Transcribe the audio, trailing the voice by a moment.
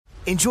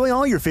Enjoy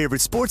all your favorite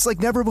sports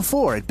like never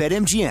before at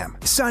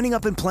BetMGM. Signing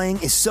up and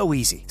playing is so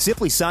easy.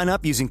 Simply sign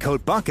up using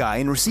code Buckeye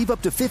and receive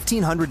up to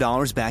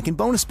 $1,500 back in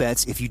bonus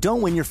bets if you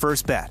don't win your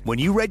first bet. When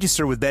you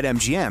register with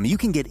BetMGM, you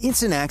can get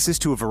instant access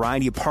to a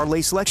variety of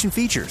parlay selection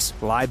features,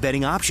 live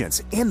betting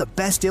options, and the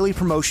best daily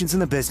promotions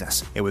in the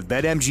business. And with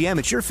BetMGM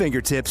at your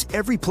fingertips,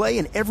 every play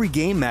and every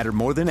game matter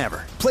more than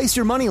ever. Place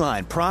your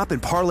moneyline, prop,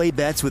 and parlay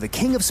bets with the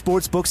king of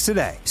sportsbooks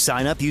today.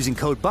 Sign up using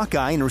code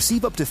Buckeye and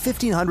receive up to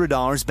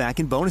 $1,500 back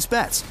in bonus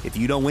bets if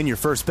you don't win your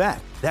first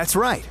bet. That's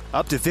right,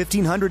 up to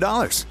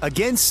 $1,500.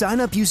 Again, sign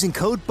up using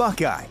code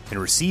Buckeye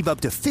and receive up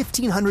to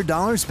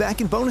 $1,500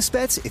 back in bonus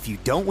bets if you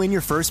don't win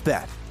your first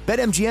bet.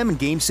 BetMGM and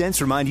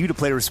GameSense remind you to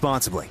play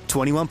responsibly.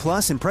 21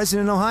 plus and present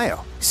in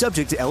Ohio.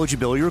 Subject to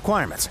eligibility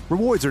requirements.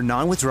 Rewards are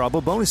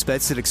non-withdrawable bonus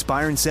bets that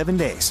expire in 7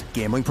 days.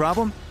 Gambling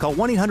problem? Call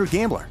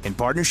 1-800-GAMBLER in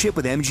partnership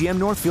with MGM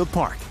Northfield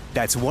Park.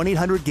 That's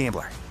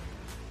 1-800-GAMBLER.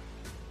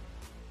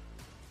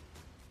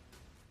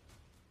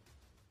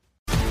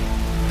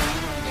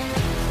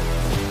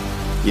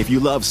 If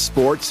you love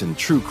sports and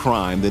true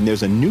crime, then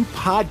there's a new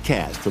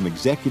podcast from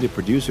executive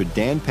producer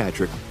Dan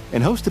Patrick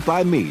and hosted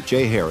by me,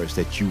 Jay Harris,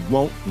 that you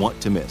won't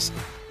want to miss.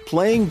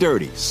 Playing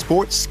Dirty: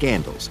 Sports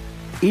Scandals.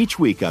 Each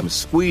week, I'm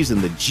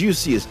squeezing the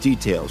juiciest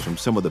details from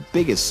some of the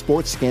biggest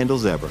sports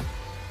scandals ever.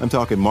 I'm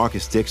talking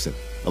Marcus Dixon,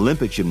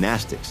 Olympic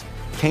gymnastics,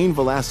 Cain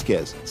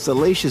Velasquez,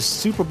 salacious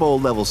Super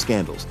Bowl-level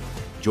scandals.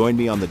 Join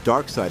me on the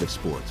dark side of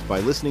sports by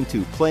listening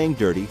to Playing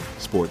Dirty: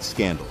 Sports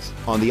Scandals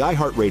on the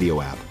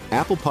iHeartRadio app,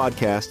 Apple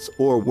Podcasts,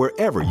 or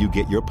wherever you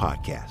get your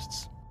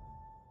podcasts.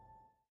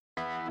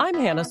 I'm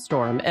Hannah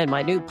Storm, and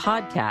my new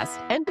podcast,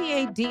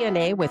 NBA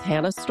DNA with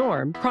Hannah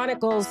Storm,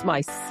 chronicles my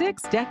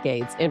 6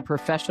 decades in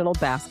professional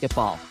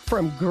basketball.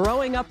 From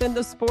growing up in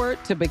the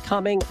sport to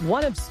becoming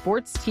one of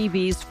sports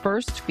TV's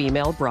first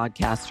female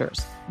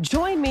broadcasters.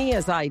 Join me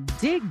as I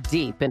dig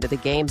deep into the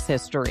game's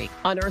history,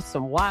 unearth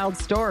some wild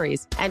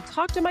stories, and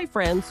talk to my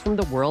friends from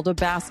the world of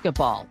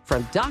basketball,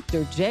 from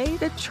Dr. J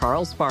to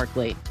Charles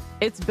Barkley.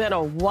 It's been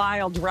a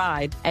wild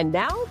ride, and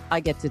now I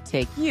get to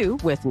take you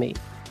with me.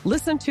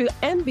 Listen to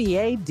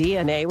NBA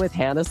DNA with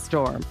Hannah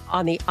Storm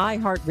on the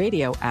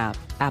iHeartRadio app,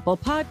 Apple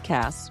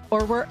Podcasts,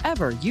 or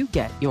wherever you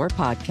get your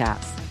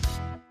podcasts.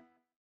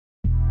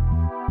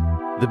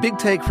 The Big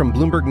Take from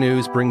Bloomberg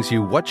News brings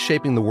you what's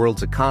shaping the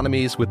world's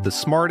economies with the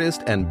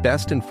smartest and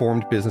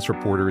best-informed business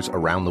reporters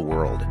around the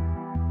world.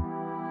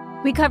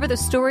 We cover the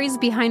stories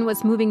behind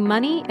what's moving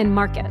money and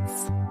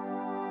markets,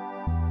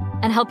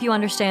 and help you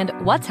understand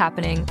what's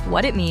happening,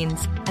 what it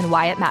means, and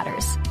why it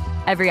matters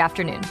every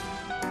afternoon.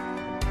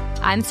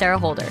 I'm Sarah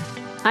Holder.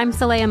 I'm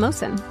Saleha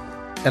Mohsin.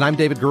 And I'm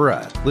David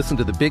Gura. Listen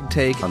to The Big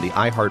Take on the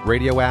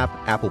iHeartRadio app,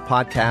 Apple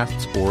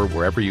Podcasts, or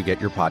wherever you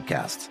get your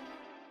podcasts.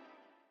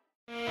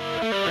 It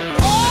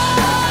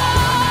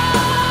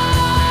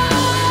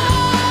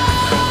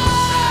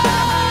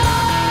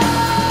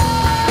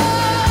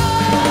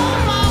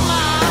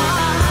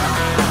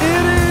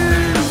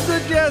is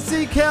the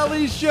Jesse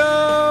Kelly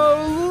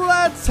Show.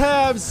 Let's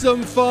have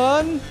some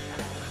fun.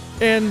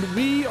 And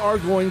we are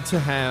going to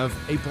have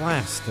a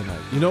blast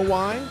tonight. You know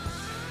why?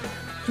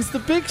 Because the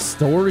big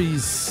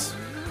stories,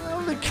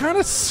 well, they're kind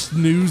of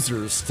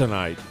snoozers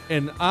tonight.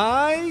 And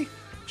I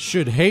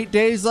should hate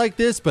days like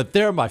this, but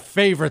they're my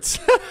favorites.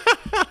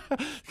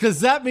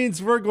 Because that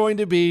means we're going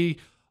to be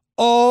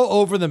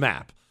all over the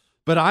map.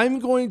 But I'm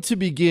going to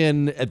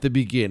begin at the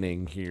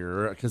beginning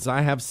here because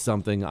I have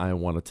something I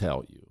want to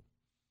tell you.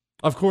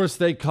 Of course,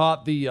 they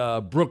caught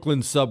the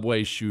Brooklyn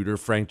subway shooter,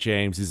 Frank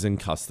James. He's in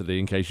custody.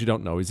 In case you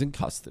don't know, he's in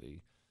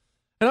custody.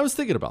 And I was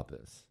thinking about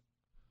this.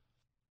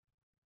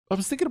 I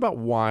was thinking about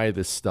why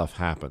this stuff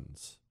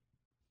happens.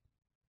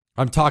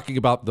 I'm talking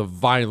about the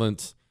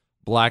violent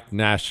black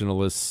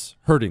nationalists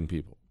hurting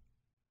people.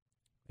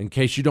 In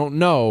case you don't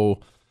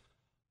know,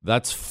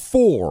 that's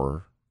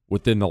 4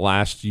 within the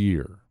last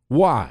year.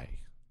 Why?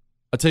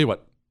 I'll tell you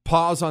what,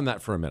 pause on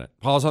that for a minute.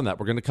 Pause on that.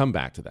 We're going to come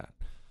back to that.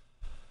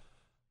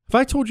 If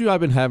I told you I've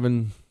been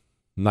having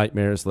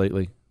nightmares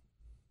lately,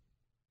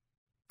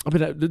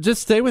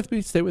 just stay with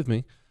me. Stay with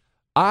me.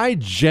 I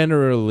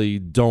generally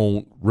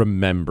don't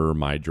remember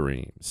my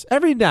dreams.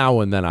 Every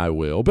now and then I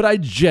will, but I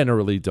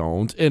generally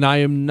don't. And I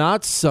am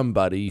not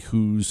somebody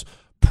who's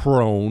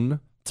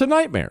prone to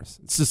nightmares.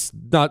 It's just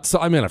not so.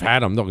 I mean, I've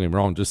had them, don't get me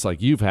wrong, just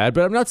like you've had,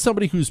 but I'm not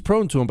somebody who's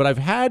prone to them. But I've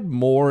had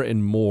more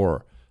and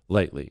more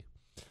lately.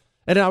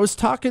 And I was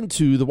talking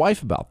to the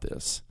wife about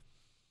this.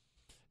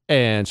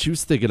 And she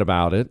was thinking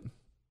about it.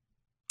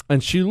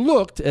 And she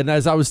looked, and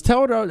as I was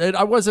telling her, and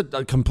I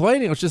wasn't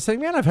complaining, I was just saying,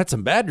 man, I've had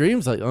some bad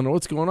dreams. Like, I don't know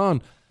what's going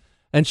on.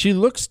 And she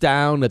looks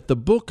down at the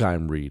book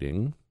I'm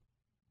reading,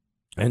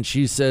 and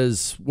she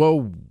says,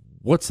 well,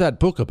 what's that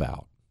book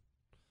about?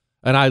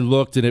 And I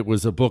looked, and it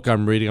was a book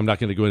I'm reading. I'm not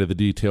going to go into the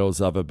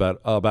details of it,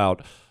 but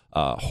about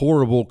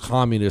horrible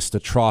communist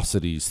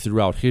atrocities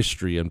throughout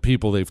history and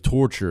people they've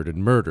tortured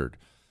and murdered.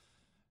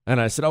 And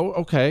I said, oh,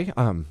 okay.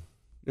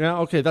 Yeah,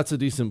 okay, that's a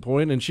decent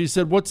point. And she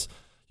said,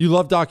 you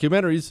love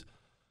documentaries.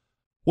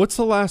 What's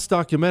the last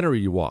documentary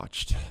you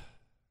watched?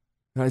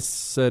 And I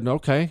said,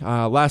 okay.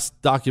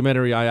 Last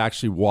documentary I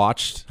actually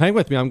watched, hang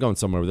with me, I'm going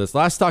somewhere with this.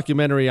 Last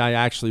documentary I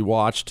actually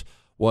watched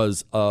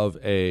was of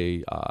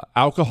a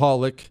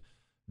alcoholic,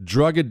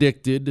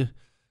 drug-addicted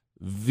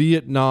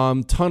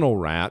Vietnam tunnel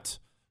rat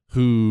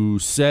who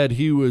said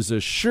he was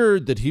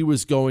assured that he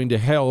was going to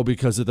hell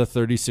because of the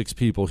 36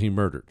 people he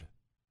murdered.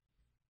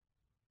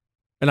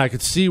 And I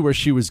could see where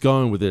she was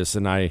going with this,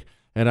 and I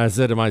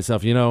said to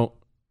myself,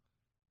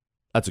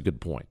 that's a good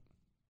point.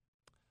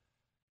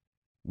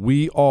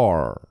 We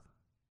are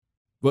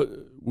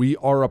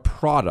a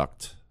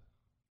product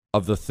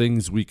of the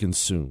things we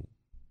consume.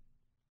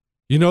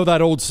 You know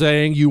that old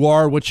saying, you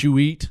are what you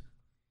eat?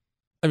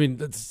 I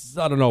mean,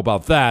 I don't know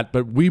about that,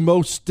 but we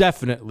most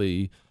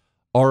definitely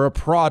are a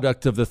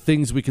product of the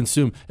things we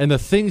consume. And the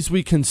things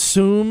we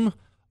consume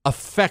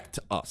affect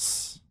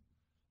us.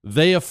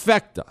 They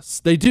affect us.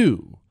 They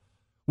do.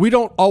 We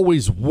don't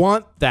always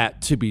want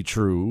that to be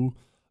true,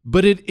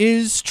 but it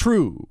is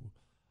true.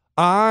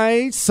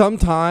 I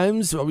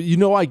sometimes,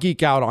 I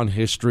geek out on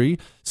history,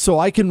 so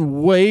I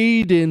can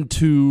wade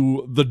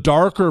into the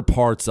darker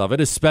parts of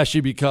it,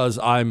 especially because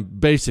I'm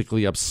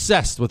basically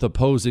obsessed with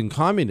opposing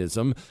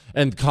communism,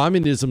 and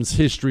communism's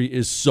history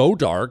is so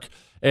dark,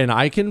 and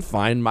I can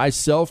find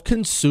myself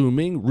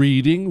consuming,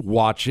 reading,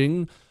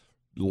 watching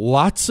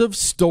lots of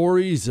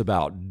stories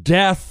about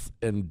death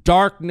and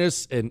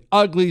darkness and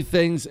ugly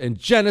things and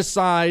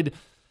genocide,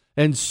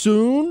 and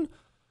soon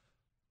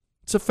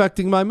it's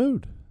affecting my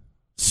mood.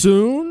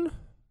 Soon,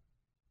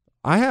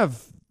 I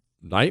have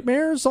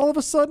nightmares all of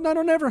a sudden. I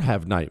don't ever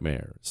have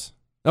nightmares.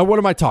 Now, what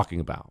am I talking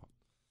about?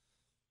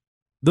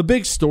 The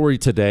big story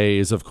today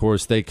is, of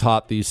course, they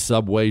caught the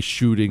subway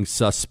shooting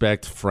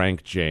suspect,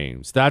 Frank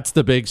James. That's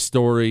the big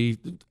story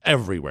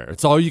everywhere.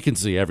 It's all you can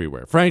see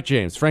everywhere. Frank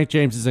James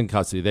is in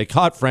custody. They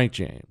caught Frank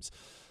James.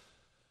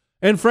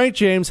 And Frank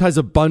James has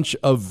a bunch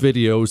of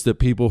videos that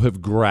people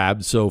have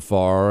grabbed so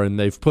far, and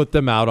they've put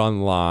them out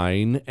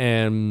online,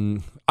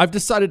 and I've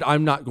decided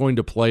I'm not going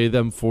to play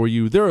them for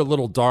you. They're a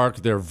little dark.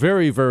 They're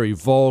very, very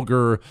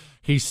vulgar.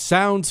 He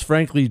sounds,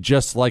 frankly,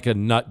 just like a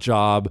nut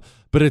job,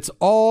 but it's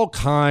all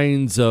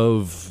kinds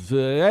of,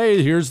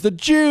 hey, here's the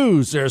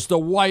Jews. There's the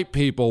white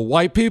people.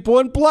 White people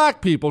and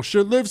black people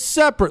should live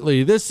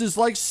separately. This is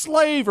like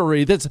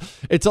slavery.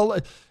 It's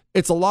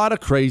a lot of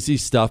crazy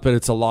stuff, but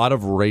it's a lot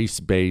of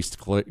race-based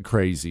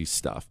crazy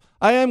stuff.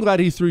 I am glad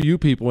he threw you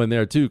people in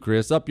there too,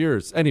 Chris. Up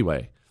yours.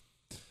 Anyway.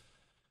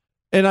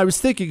 And I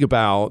was thinking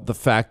about the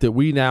fact that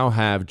we now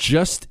have,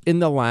 just in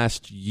the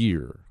last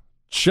year,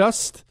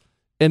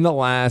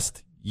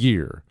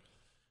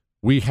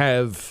 we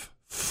have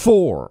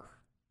 4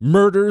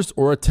 murders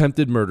or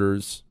attempted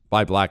murders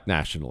by black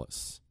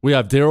nationalists. We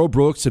have Darrell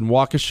Brooks in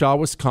Waukesha,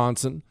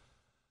 Wisconsin,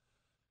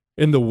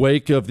 in the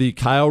wake of the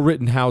Kyle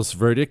Rittenhouse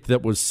verdict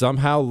that was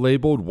somehow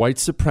labeled white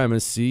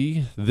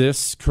supremacy.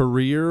 This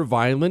career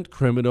violent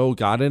criminal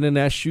got in an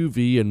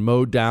SUV and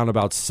mowed down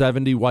about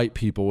 70 white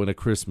people in a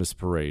Christmas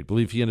parade. I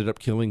believe he ended up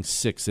killing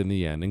 6 in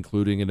the end,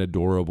 including an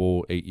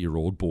adorable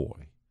 8-year-old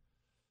boy.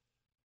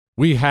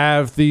 We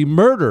have the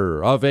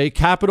murder of a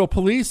Capitol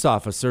Police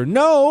officer.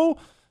 No,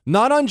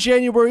 not on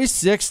January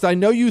 6th. I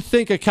know you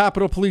think a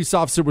Capitol Police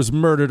officer was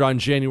murdered on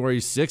January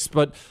 6th,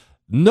 but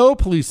no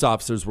police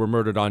officers were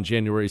murdered on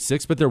January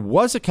 6th, but there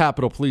was a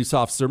Capitol Police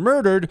officer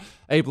murdered.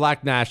 A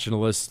black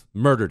nationalist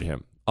murdered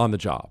him on the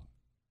job.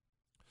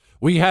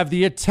 We have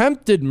the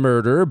attempted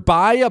murder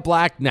by a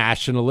black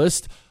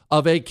nationalist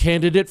of a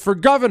candidate for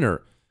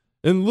governor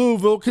in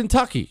Louisville,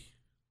 Kentucky.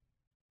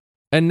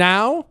 And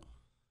now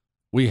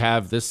we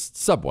have this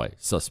subway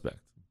suspect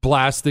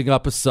blasting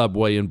up a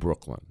subway in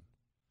Brooklyn.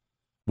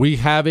 We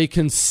have a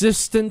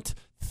consistent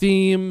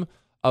theme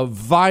of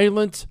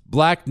violent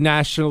black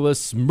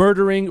nationalists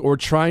murdering or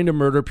trying to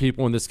murder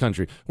people in this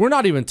country. We're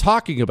not even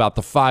talking about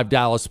the 5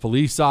 Dallas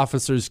police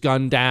officers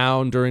gunned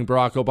down during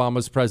Barack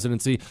Obama's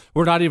presidency.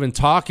 We're not even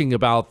talking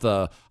about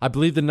I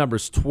believe the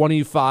number's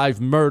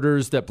 25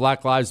 murders that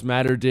Black Lives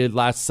Matter did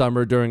last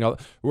summer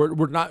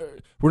we're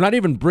not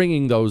even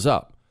bringing those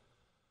up.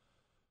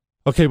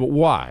 Okay, but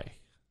why?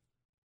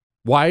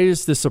 Why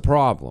is this a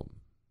problem?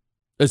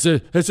 Is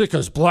it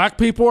because black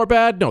people are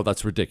bad? No,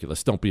 that's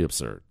ridiculous. Don't be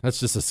absurd. That's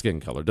just a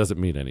skin color. Doesn't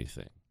mean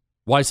anything.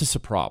 Why is this a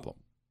problem?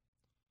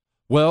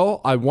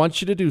 Well, I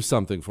want you to do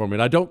something for me.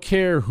 And I don't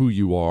care who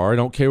you are. I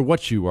don't care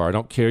what you are. I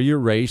don't care your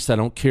race. I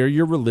don't care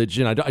your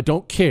religion. I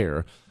don't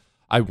care.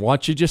 I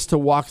want you just to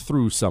walk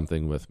through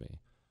something with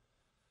me.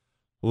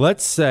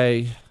 Let's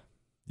say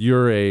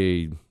you're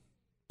a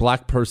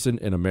black person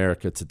in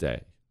America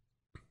today.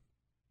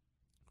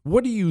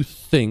 What do you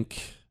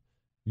think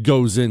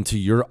goes into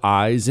your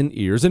eyes and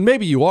ears? And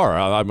maybe you are.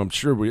 I'm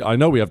sure I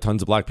know we have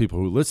tons of black people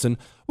who listen.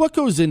 What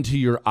goes into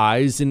your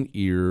eyes and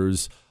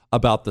ears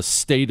about the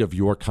state of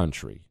your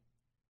country?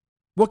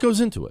 What goes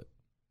into it?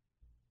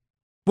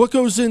 What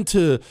goes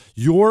into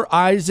your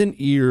eyes and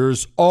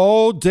ears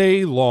all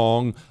day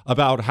long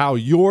about how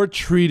you're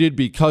treated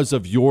because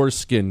of your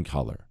skin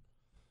color?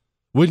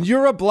 When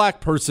you're a black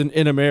person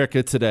in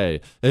America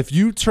today, if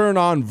you turn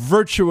on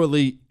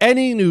virtually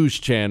any news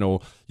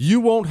channel, you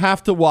won't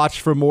have to watch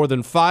for more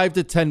than 5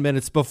 to 10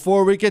 minutes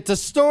before we get to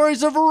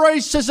stories of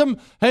racism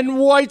and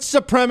white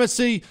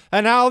supremacy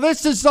and how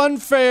this is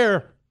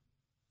unfair.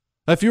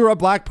 If you're a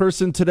black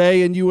person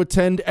today and you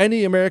attend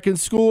any American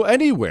school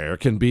anywhere,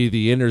 can be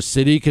the inner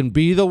city, can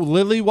be the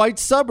lily white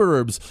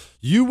suburbs,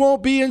 you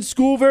won't be in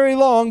school very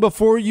long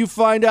before you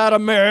find out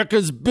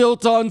America's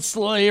built on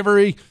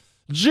slavery.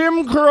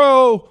 Jim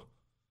Crow.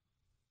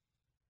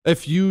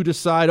 If you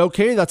decide,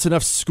 okay, that's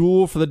enough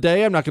school for the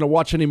day, I'm not going to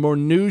watch any more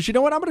news, you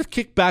know what? I'm going to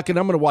kick back and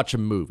I'm going to watch a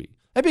movie.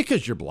 And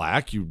because you're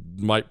black, you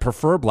might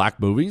prefer black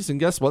movies. And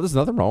guess what? There's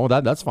nothing wrong with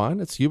that. That's fine.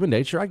 It's human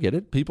nature. I get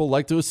it. People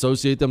like to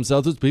associate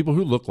themselves with people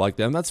who look like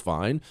them. That's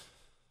fine.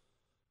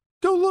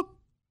 Go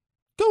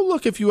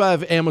look if you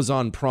have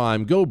Amazon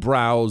Prime. Go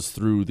browse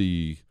through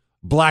the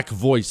Black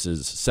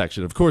Voices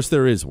section. Of course,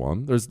 there is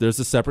one. There's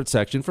a separate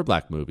section for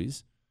black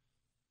movies.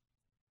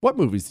 What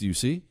movies do you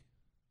see?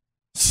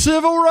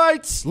 Civil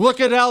rights. Look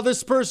at how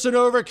this person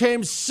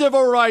overcame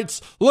civil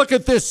rights. Look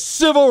at this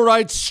civil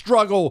rights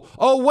struggle.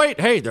 Oh, wait.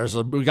 Hey,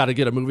 we got to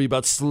get a movie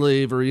about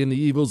slavery and the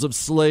evils of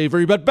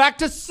slavery. But back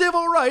to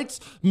civil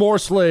rights. More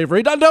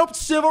slavery. Nope,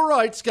 civil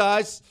rights,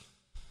 guys.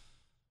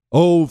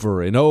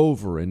 Over and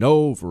over and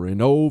over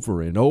and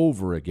over and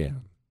over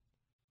again.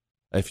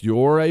 If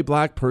you're a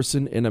black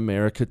person in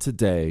America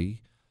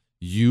today,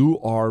 you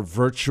are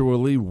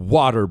virtually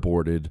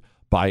waterboarded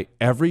by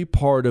every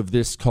part of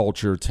this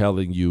culture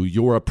telling you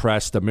you're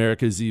oppressed,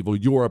 America's evil,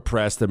 you're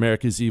oppressed,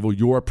 America's evil,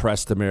 you're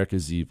oppressed,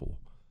 America's evil.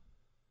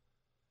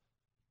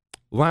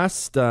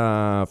 Last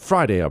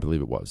Friday, I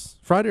believe it was.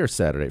 Friday or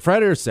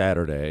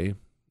Saturday,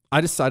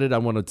 I decided I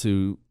wanted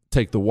to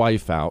take the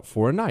wife out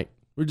for a night.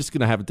 We're just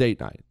going to have a date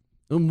night.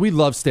 And we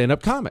love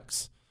stand-up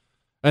comics.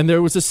 And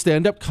there was a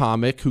stand-up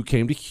comic who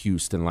came to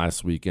Houston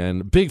last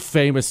weekend, big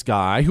famous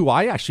guy who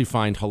I actually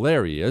find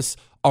hilarious,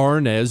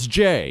 Arnez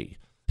J.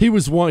 He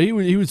was one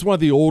of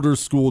the older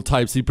school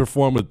types. He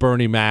performed with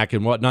Bernie Mac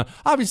and whatnot.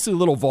 Obviously a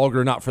little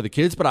vulgar, not for the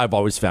kids, but I've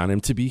always found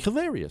him to be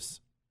hilarious.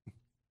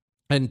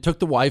 And took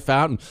the wife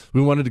out, and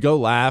we wanted to go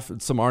laugh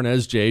at some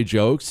Arnez J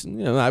jokes,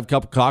 and have a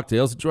couple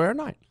cocktails, enjoy our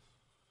night.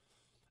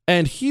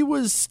 And he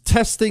was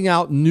testing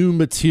out new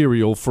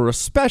material for a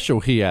special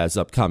he has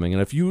upcoming.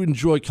 And if you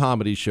enjoy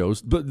comedy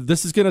shows, but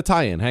this is going to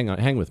tie in.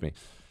 Hang with me.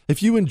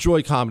 If you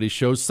enjoy comedy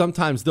shows,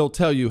 sometimes they'll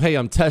tell you, hey,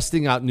 I'm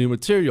testing out new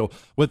material.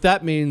 What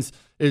that means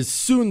is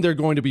soon they're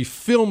going to be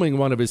filming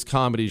one of his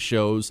comedy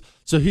shows.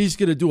 So he's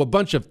going to do a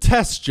bunch of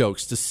test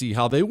jokes to see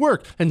how they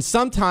work. And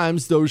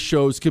sometimes those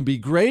shows can be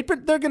great,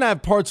 but they're going to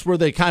have parts where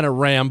they kind of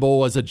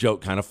ramble as a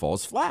joke kind of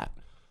falls flat.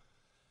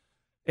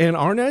 And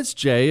Arnez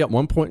J, at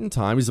one point in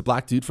time, he's a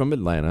black dude from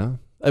Atlanta.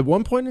 At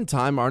one point in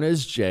time,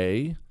 Arnez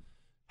J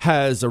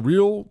has a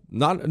real,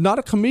 not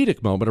a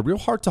comedic moment, a real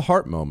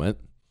heart-to-heart moment.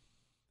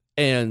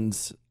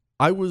 And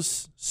I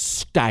was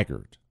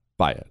staggered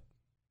by it.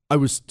 I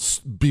was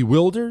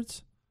bewildered.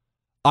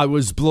 I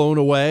was blown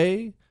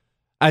away.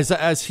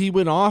 As he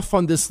went off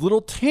on this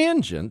little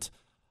tangent,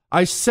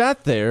 I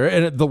sat there,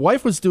 and the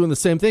wife was doing the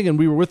same thing, and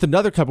we were with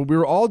another couple. We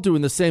were all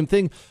doing the same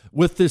thing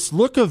with this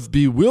look of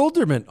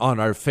bewilderment on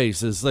our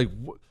faces. Like,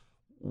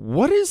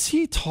 what is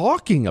he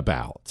talking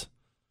about?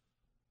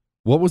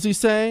 What was he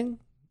saying?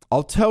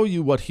 I'll tell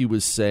you what he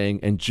was saying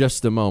in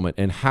just a moment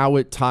and how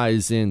it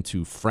ties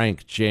into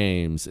Frank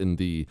James and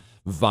the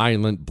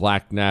violent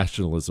black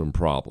nationalism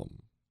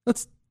problem.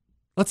 Let's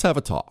have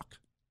a talk.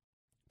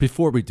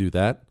 Before we do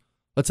that,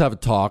 let's have a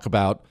talk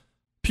about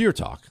Pure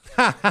Talk.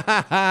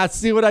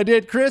 See what I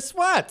did, Chris?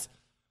 What?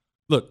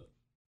 Look,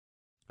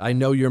 I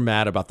know you're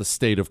mad about the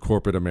state of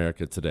corporate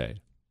America today.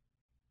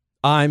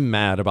 I'm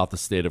mad about the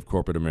state of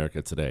corporate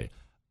America today.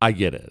 I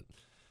get it.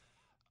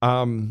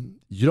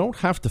 You don't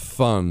have to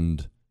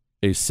fund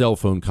a cell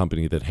phone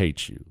company that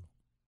hates you.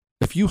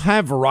 If you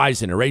have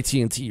Verizon or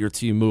AT&T or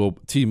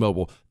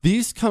T-Mobile,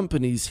 these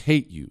companies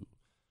hate you.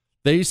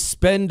 They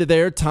spend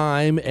their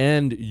time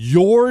and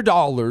your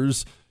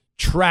dollars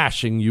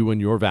trashing you and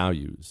your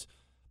values.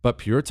 But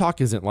Pure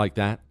Talk isn't like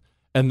that.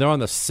 And they're on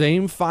the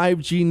same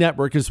 5G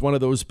network as one of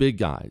those big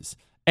guys.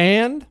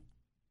 And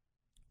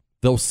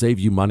they'll save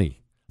you money.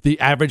 The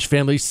average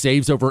family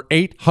saves over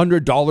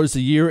 $800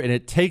 a year, and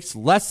it takes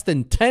less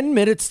than 10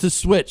 minutes to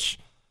switch.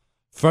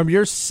 From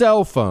your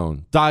cell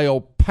phone,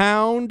 dial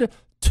pound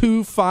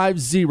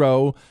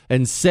 250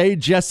 and say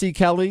Jesse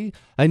Kelly,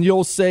 and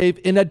you'll save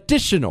an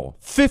additional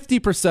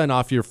 50%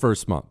 off your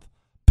first month.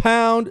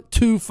 Pound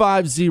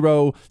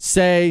 250,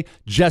 say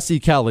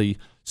Jesse Kelly,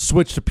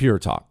 switch to Pure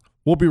Talk.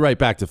 We'll be right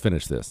back to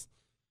finish this.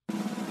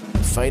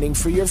 Fighting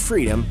for your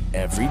freedom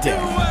every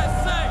day.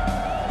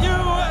 USA!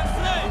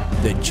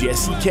 USA! The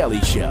Jesse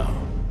Kelly Show.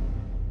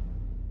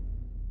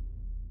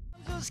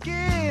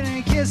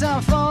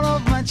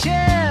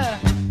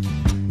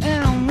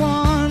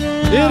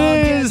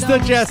 It is the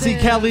Jesse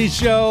Kelly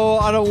Show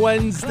on a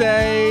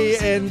Wednesday,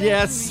 and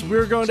yes,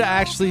 we're going to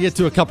actually get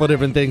to a couple of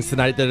different things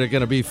tonight that are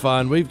going to be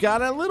fun. We've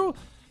got a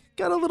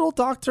got a little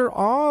Dr.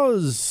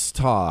 Oz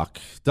talk.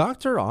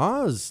 Dr.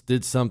 Oz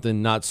did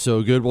something not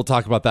so good. We'll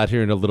talk about that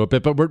here in a little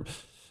bit, but we're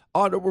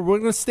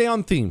going to stay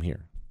on theme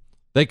here.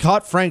 They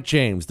caught Frank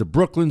James, the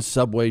Brooklyn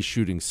subway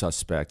shooting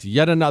suspect,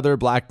 yet another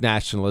black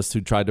nationalist who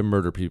tried to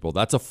murder people.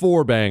 That's a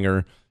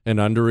 4-banger in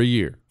under a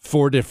year.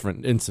 4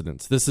 different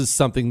incidents. This is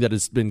something that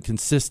has been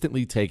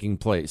consistently taking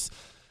place.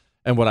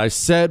 And what I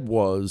said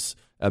was,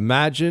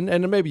 imagine,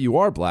 and maybe you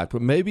are black,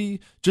 but maybe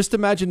just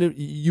imagine if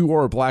you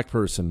are a black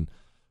person.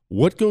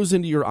 What goes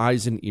into your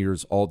eyes and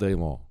ears all day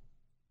long?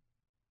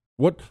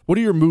 What do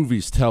your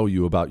movies tell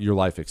you about your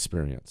life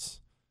experience?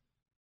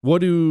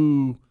 What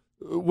does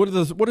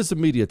the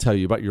media tell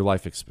you about your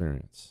life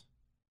experience?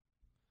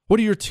 What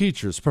do your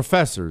teachers,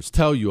 professors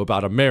tell you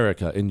about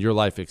America and your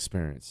life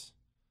experience?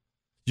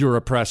 You're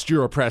oppressed,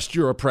 you're oppressed,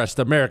 you're oppressed.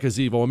 America's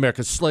evil,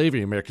 America's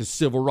slavery, America's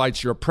civil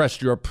rights. You're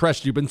oppressed, you're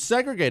oppressed. You've been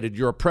segregated,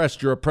 you're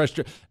oppressed,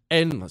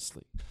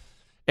 endlessly.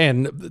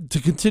 And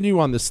to continue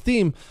on this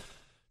theme,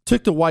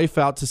 took the wife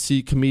out to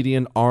see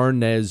comedian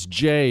Arnez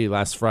J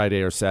last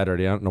Friday or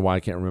Saturday. I don't know why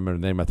I can't remember the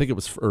name. I think it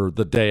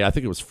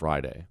was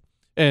Friday.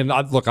 And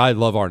I love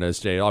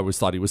Arnez J. I always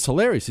thought he was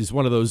hilarious. He's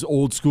one of those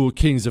old school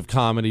kings of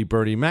comedy,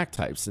 Bernie Mac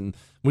types. And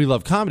we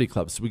love comedy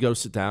clubs. So we go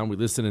sit down, we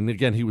listen. And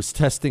again, he was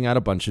testing out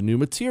a bunch of new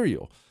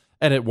material.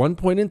 And at one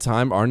point in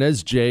time,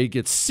 Arnez J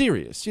gets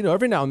serious. You know,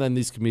 every now and then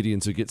these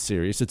comedians would get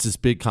serious. It's this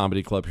big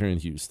comedy club here in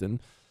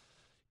Houston.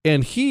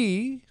 And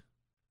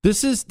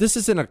this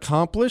is an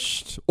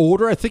accomplished,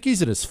 older, I think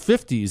he's in his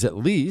 50s at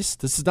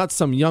least. This is not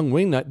some young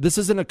wingnut. This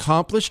is an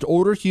accomplished,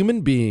 older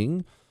human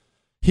being.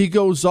 He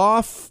goes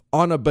off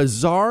on a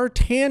bizarre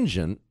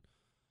tangent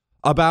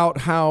about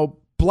how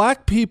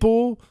black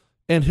people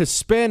and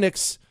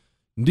Hispanics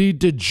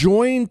need to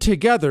join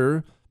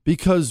together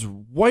because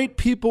white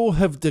people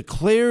have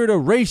declared a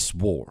race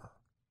war.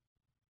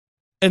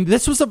 And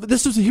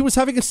he was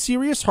having a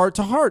serious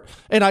heart-to-heart.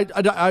 And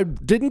I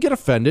didn't get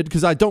offended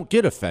because I don't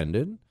get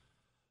offended.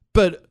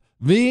 But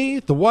me,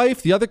 the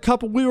wife, the other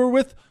couple we were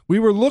with, we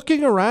were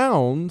looking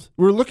around.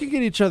 We were looking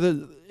at each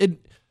other.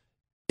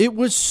 It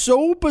was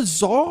so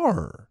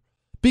bizarre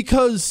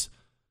because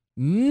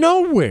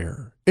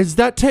nowhere is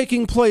that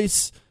taking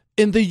place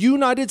in the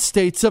United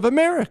States of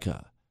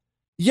America.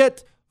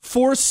 Yet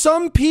for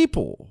some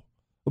people,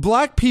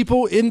 black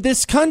people in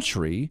this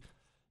country,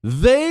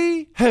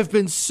 they have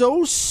been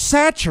so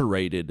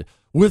saturated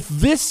with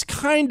this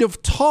kind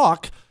of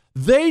talk,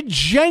 they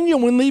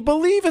genuinely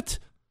believe it.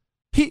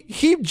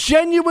 He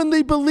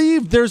genuinely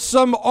believed there's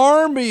some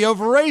army of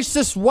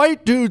racist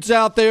white dudes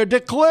out there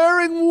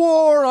declaring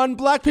war on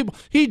black people.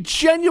 He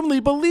genuinely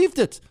believed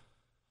it.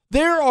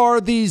 There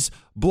are these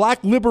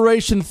black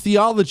liberation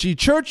theology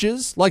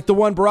churches, like the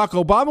one Barack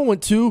Obama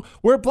went to,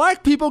 where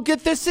black people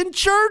get this in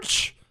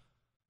church.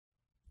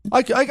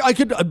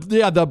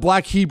 The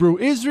black Hebrew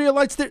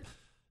Israelites,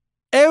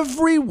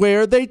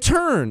 everywhere they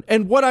turn.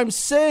 And what I'm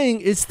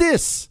saying is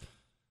this.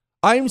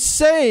 I'm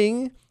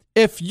saying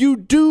if you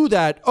do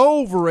that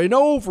over and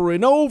over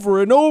and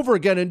over and over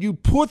again, and you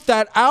put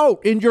that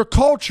out in your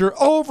culture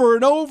over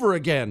and over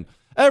again,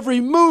 every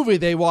movie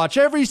they watch,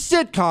 every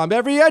sitcom,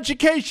 every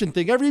education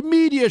thing, every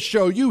media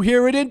show, you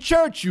hear it in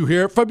church, you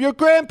hear it from your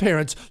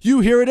grandparents,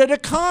 you hear it at a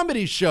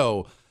comedy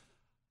show.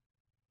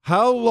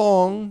 How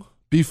long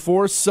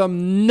before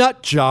some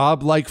nut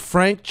job like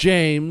Frank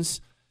James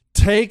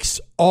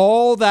takes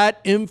all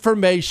that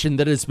information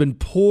that has been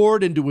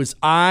poured into his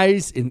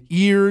eyes and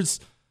ears,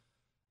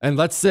 and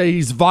let's say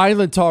he's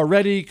violent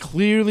already,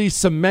 clearly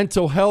some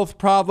mental health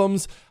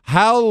problems.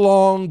 How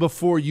long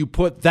before you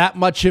put that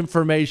much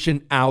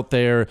information out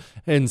there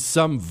and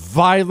some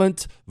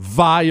violent,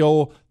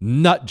 vile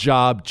nut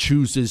job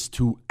chooses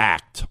to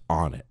act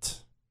on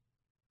it?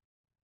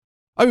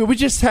 I mean, we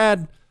just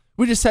had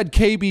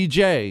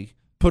KBJ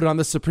put on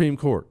the Supreme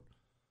Court.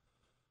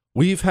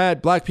 We've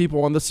had black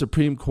people on the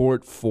Supreme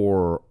Court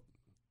for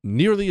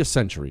nearly a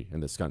century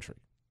in this country.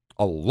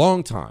 A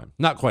long time.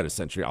 Not quite a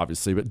century,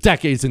 obviously, but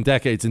decades and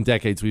decades and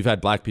decades we've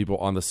had black people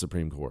on the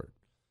Supreme Court.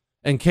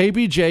 And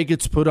KBJ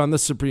gets put on the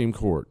Supreme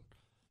Court.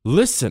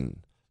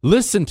 Listen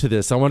to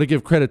this. I want to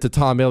give credit to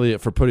Tom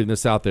Elliott for putting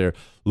this out there.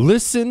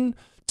 Listen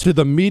to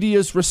the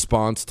media's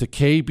response to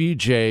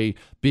KBJ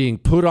being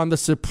put on the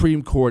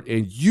Supreme Court,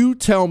 and you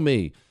tell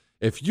me,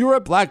 if you're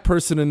a black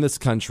person in this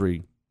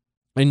country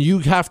and you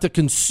have to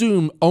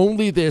consume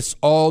only this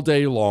all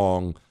day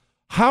long,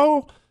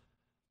 how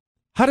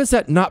does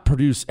that not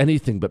produce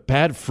anything but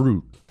bad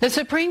fruit? The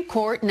Supreme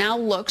Court now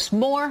looks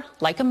more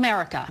like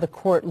America. The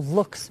court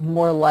looks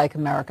more like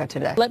America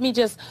today. Let me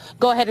just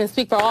go ahead and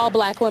speak for all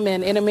black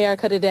women in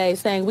America today,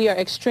 saying we are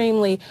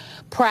extremely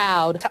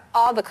proud. To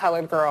all the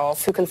colored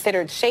girls who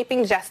considered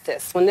shaping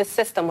justice when this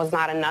system was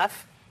not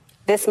enough,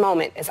 this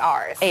moment is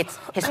ours. It's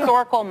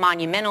historical,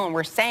 monumental, and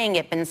we're saying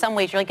it, but in some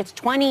ways you're like, it's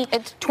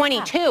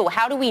 22.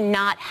 How do we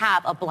not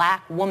have a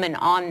black woman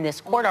on this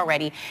court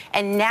already?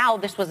 And now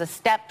this was a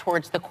step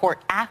towards the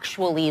court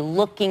actually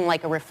looking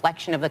like a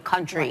reflection of the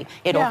country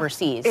it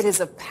oversees. It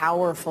is a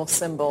powerful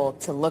symbol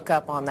to look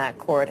up on that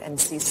court and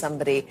see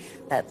somebody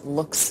that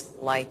looks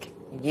like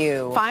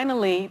you.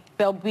 Finally,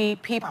 there'll be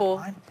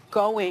people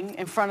going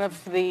in front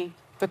of the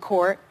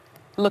court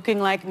looking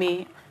like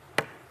me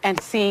and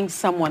seeing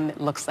someone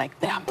that looks like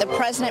them. The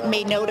president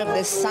made note of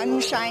the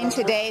sunshine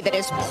today that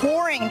is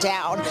pouring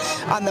down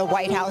on the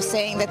White House,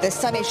 saying that the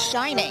sun is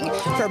shining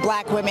for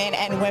black women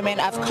and women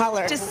of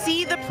color. To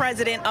see the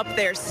president up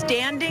there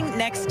standing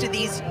next to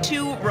these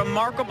two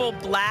remarkable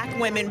black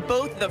women,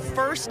 both the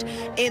first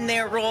in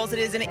their roles, it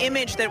is an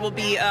image that will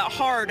be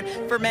hard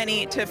for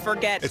many to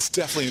forget. It's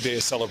definitely a day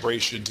of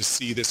celebration to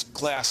see this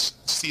glass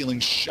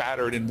ceiling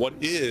shattered in what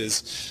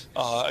is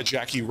a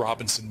Jackie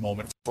Robinson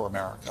moment for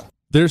America.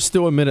 There's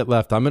still a minute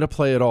left. I'm going to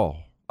play it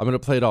all.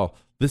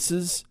 This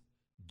is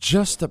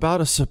just about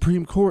a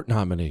Supreme Court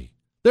nominee.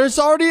 There's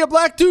already a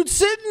black dude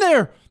sitting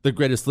there. The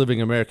greatest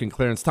living American,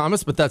 Clarence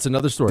Thomas, but that's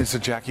another story. It's a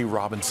Jackie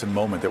Robinson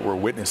moment that we're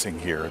witnessing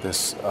here.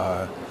 This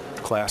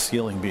glass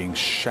ceiling being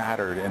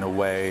shattered in a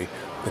way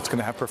that's going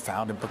to have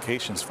profound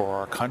implications for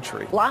our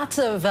country. Lots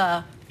of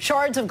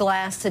shards of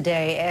glass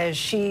today as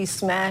she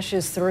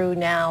smashes through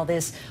now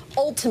this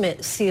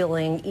ultimate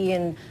ceiling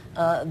in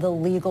the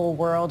legal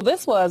world.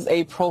 This was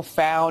a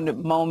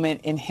profound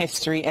moment in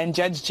history, and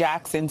Judge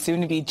Jackson,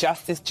 soon to be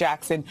Justice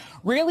Jackson,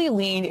 really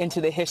leaned into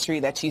the history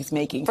that she's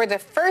making. For the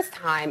first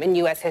time in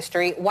U.S.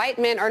 history, white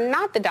men are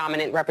not the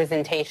dominant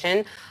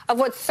representation of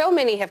what so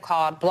many have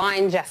called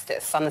blind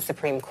justice on the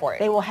Supreme Court.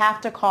 They will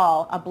have to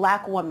call a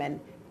black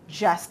woman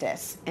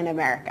justice in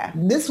America.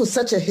 This was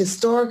such a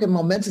historic and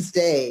momentous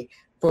day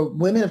for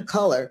women of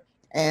color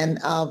and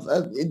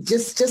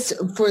just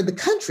for the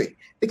country,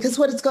 because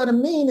what it's going to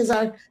mean is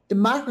our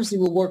democracy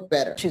will work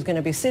better. She's going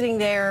to be sitting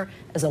there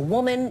as a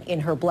woman in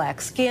her black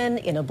skin,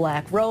 in a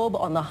black robe,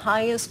 on the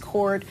highest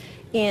court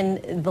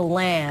in the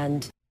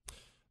land.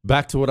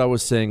 Back to what I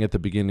was saying at the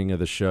beginning of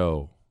the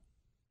show.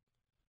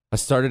 I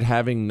started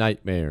having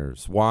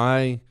nightmares.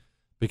 Why?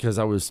 Because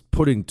I was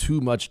putting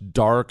too much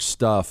dark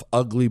stuff,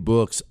 ugly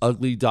books,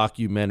 ugly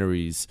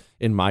documentaries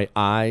in my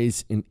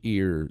eyes and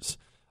ears.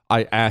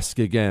 I ask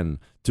again,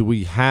 do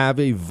we have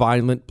a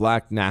violent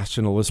black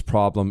nationalist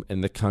problem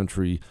in the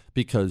country?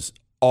 Because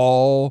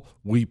all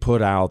we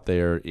put out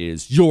there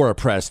is you're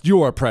oppressed,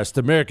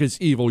 America's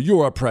evil,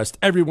 you're oppressed,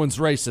 everyone's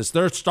racist,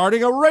 they're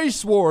starting a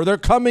race war, they're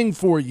coming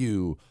for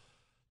you.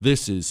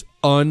 This is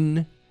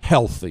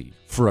unhealthy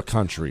for a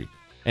country,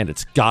 and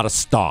it's got to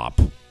stop.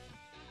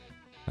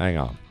 Hang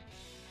on.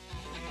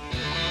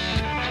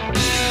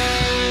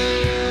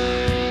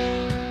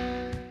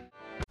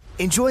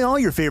 Enjoy all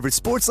your favorite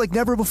sports like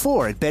never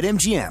before at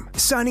BetMGM.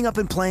 Signing up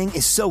and playing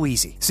is so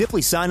easy.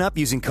 Simply sign up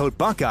using code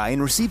Buckeye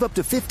and receive up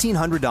to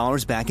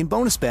 $1,500 back in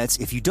bonus bets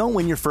if you don't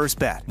win your first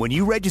bet. When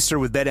you register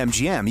with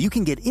BetMGM, you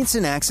can get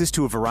instant access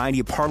to a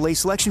variety of parlay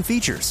selection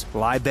features,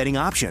 live betting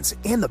options,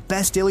 and the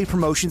best daily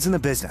promotions in the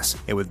business.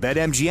 And with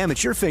BetMGM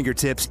at your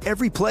fingertips,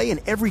 every play and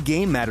every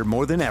game matter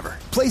more than ever.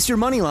 Place your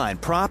moneyline,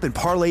 prop, and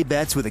parlay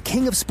bets with the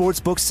king of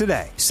sportsbooks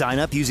today. Sign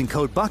up using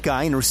code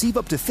Buckeye and receive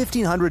up to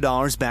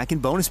 $1,500 back in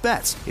bonus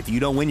bets if you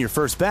don't win your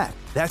first bet.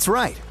 That's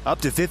right, up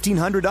to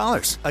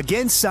 $1,500.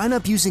 Again, sign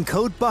up using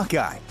code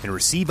Buckeye and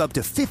receive up to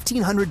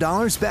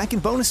 $1,500 back in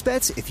bonus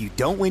bets if you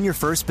don't win your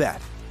first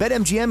bet.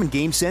 BetMGM and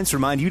GameSense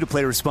remind you to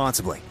play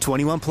responsibly.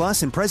 21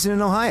 plus and present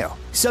in Ohio.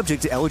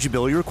 Subject to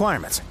eligibility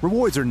requirements.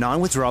 Rewards are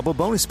non-withdrawable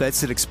bonus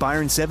bets that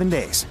expire in 7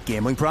 days.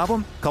 Gambling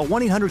problem? Call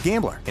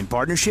 1-800-GAMBLER in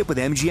partnership with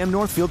MGM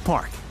Northfield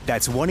Park.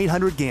 That's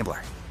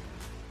 1-800-GAMBLER.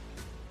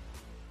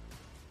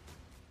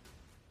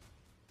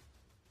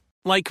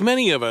 Like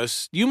many of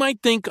us, you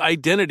might think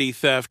identity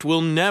theft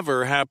will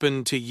never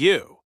happen to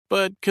you.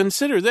 But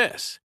consider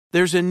this.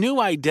 There's a new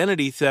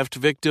identity theft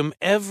victim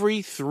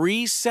every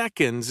 3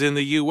 seconds in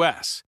the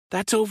U.S.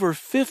 That's over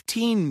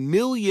 15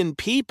 million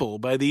people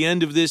by the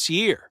end of this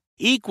year,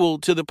 equal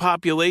to the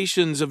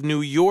populations of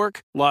New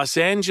York, Los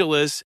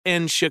Angeles,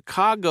 and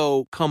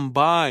Chicago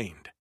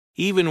combined.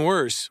 Even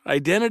worse,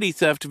 identity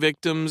theft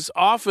victims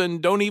often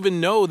don't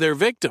even know they're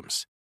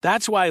victims.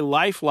 That's why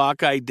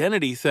LifeLock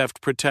Identity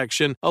Theft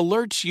Protection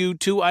alerts you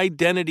to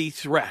identity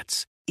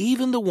threats,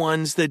 even the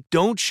ones that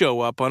don't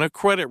show up on a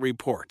credit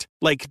report,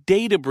 like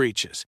data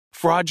breaches,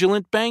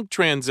 fraudulent bank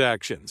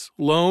transactions,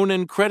 loan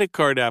and credit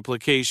card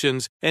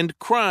applications, and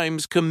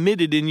crimes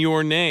committed in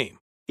your name.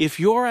 If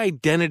your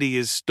identity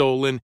is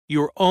stolen,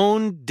 your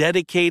own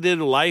dedicated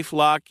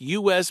LifeLock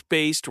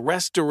U.S.-based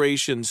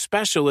restoration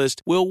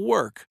specialist will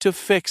work to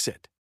fix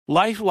it.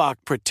 LifeLock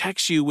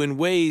protects you in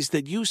ways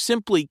that you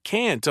simply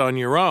can't on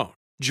your own.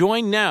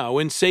 Join now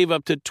and save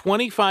up to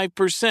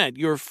 25%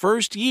 your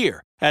first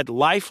year at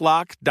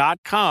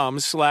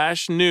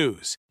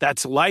LifeLock.com/news.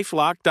 That's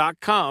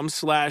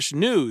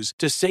LifeLock.com/news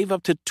to save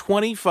up to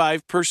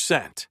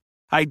 25%.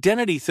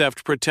 Identity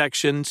theft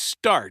protection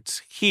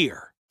starts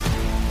here.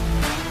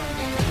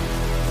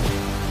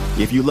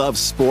 If you love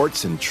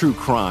sports and true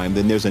crime,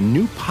 then there's a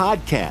new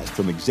podcast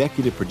from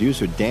executive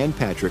producer Dan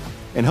Patrick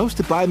and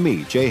hosted by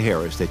me, Jay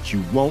Harris, that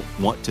you won't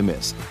want to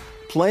miss.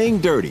 Playing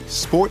Dirty: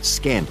 Sports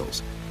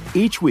Scandals.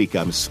 Each week,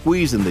 I'm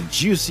squeezing the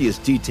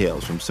juiciest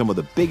details from some of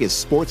the biggest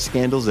sports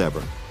scandals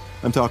ever.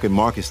 I'm talking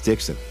Marcus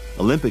Dixon,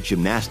 Olympic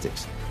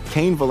gymnastics,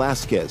 Cain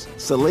Velasquez,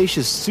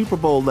 salacious Super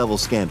Bowl-level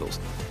scandals.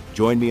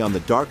 Join me on the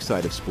dark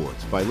side of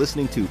sports by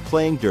listening to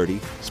Playing Dirty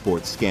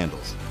Sports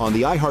Scandals on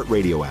the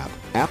iHeartRadio app,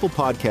 Apple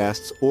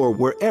Podcasts, or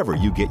wherever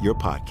you get your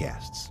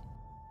podcasts.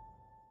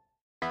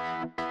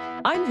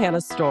 I'm Hannah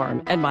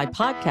Storm, and my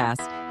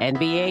podcast,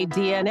 NBA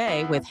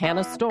DNA with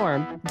Hannah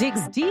Storm,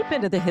 digs deep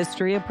into the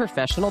history of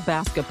professional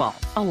basketball,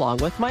 along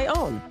with my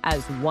own,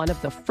 as one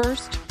of the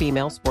first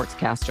female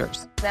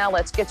sportscasters. Now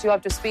let's get you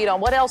up to speed on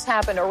what else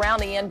happened around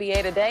the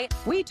NBA today.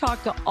 We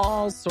talk to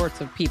all sorts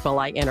of people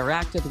I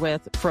interacted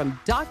with, from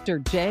Dr.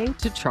 J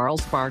to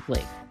Charles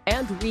Barkley,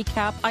 and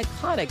recap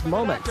iconic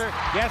moments.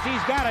 Yes,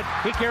 he's got it.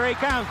 Here he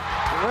comes.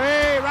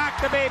 Way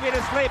rock the baby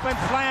to sleep and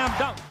slam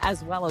dunk.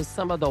 As well as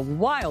some of the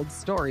wild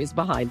stories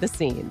behind the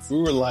scenes. We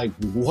were like,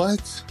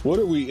 what? What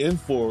are we in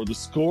for? The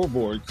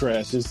scoreboard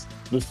crashes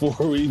before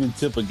we even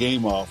tip a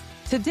game off.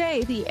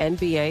 Today, the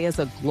NBA is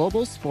a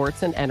global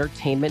sports and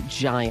entertainment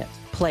giant.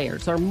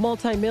 Players are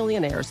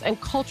multimillionaires and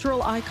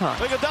cultural icons.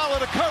 Iguodala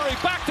to Curry,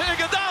 back to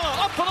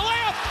Iguodala, up for the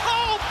layup.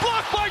 Oh,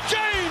 blocked by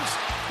James.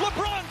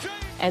 LeBron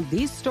James. And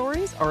these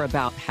stories are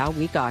about how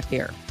we got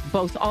here,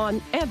 both on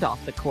and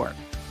off the court.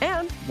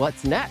 And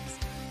what's next?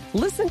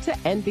 Listen to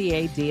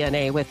NBA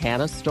DNA with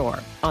Hannah Storm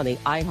on the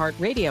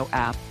iHeartRadio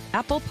app,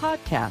 Apple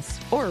Podcasts,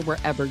 or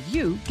wherever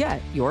you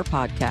get your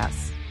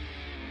podcasts.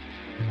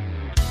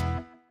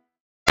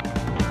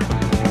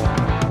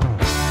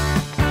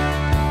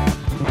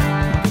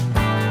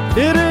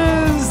 It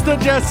is the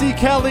Jesse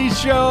Kelly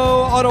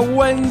Show on a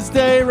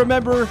Wednesday.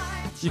 Remember,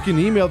 you can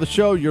email the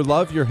show your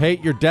love, your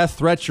hate, your death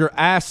threats, your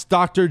Ask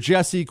Dr.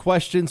 Jesse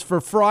questions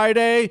for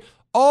Friday.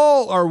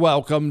 All are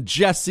welcome.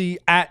 Jesse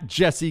at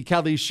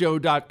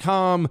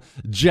jessekellyshow.com.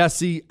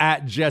 Jesse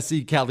at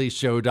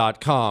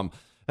jessekellyshow.com. Did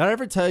I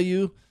ever tell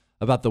you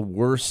about the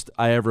worst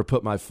I ever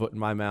put my foot in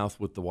my mouth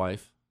with the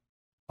wife?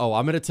 Oh,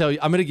 I'm going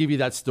to give you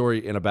that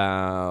story in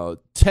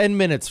about 10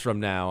 minutes from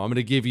now. I'm going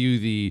to give you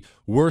the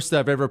worst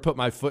I've ever put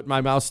my foot in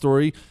my mouth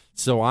story.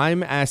 So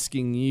I'm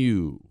asking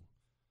you,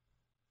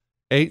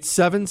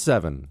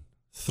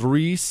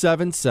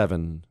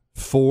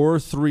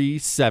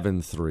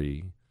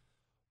 877-377-4373.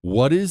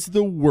 What is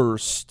the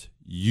worst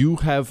you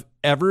have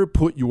ever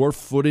put your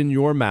foot in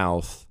your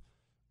mouth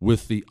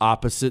with the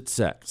opposite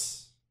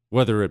sex?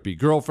 Whether it be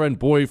girlfriend,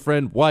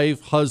 boyfriend,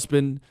 wife,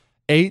 husband.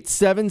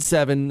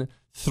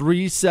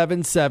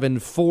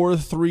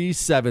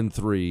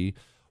 877-377-4373.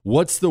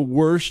 What's the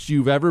worst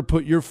you've ever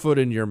put your foot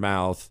in your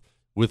mouth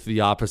with the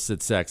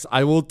opposite sex?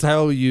 I will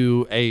tell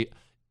you,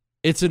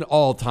 it's an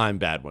all-time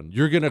bad one.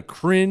 You're going to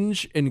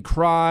cringe and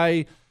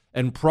cry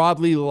and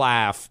probably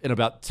laugh in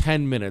about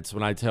 10 minutes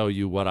when I tell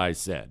you what I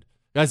said.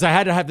 Guys, I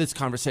had to have this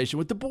conversation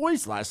with the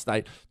boys last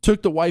night.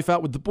 Took the wife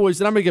out with the boys,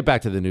 and I'm going to get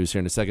back to the news here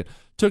in a second.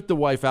 Took the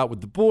wife out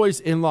with the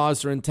boys.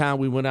 In-laws are in town.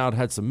 We went out,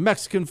 had some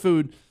Mexican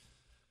food.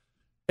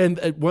 And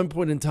at one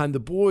point in time, the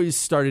boys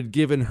started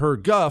giving her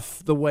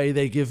guff the way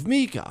they give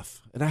me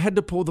guff. And I had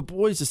to pull the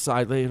boys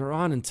aside later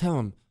on and tell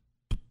them,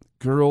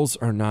 girls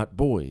are not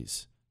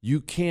boys.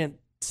 You can't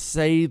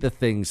say the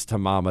things to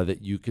mama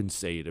that you can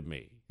say to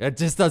me. It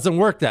just doesn't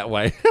work that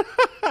way.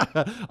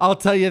 I'll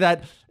tell you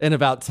that in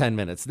about 10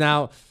 minutes.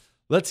 Now,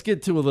 let's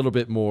get to a little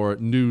bit more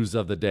news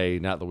of the day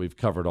now that we've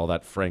covered all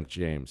that Frank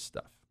James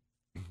stuff.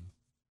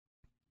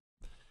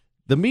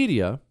 The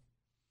media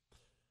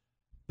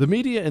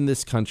in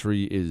this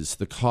country is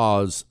the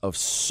cause of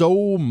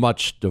so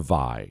much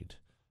divide.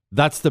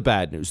 That's the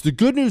bad news. The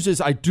good news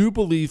is I do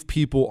believe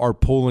people are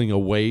pulling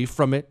away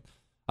from it.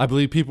 I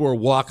believe people are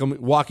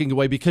walking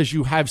away because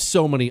you have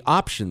so many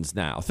options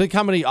now. Think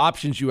how many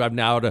options you have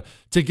now to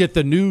get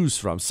the news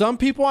from. Some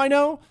people I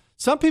know,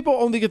 some people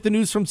only get the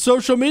news from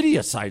social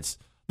media sites.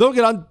 They'll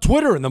get on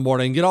Twitter in the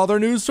morning and get all their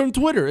news from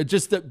Twitter. It's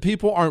just that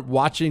people aren't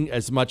watching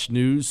as much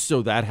news,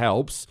 so that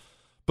helps.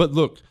 But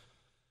look,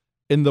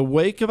 in the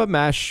wake of a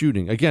mass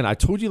shooting, again, I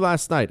told you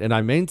last night, and I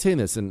maintain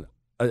this, and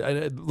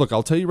look,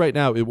 I'll tell you right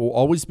now, it will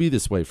always be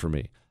this way for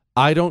me.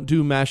 I don't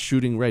do mass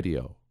shooting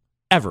radio,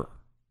 ever.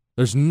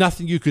 There's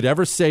nothing you could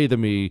ever say to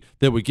me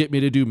that would get me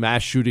to do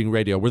mass shooting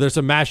radio, where there's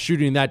a mass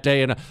shooting that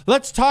day and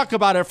let's talk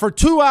about it for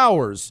 2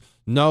 hours.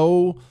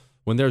 No,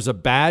 when there's a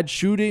bad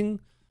shooting,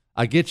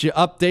 I get you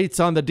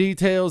updates on the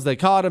details. They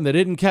caught him, they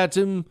didn't catch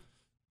him,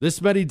 this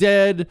many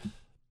dead.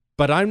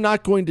 But I'm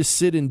not going to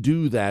sit and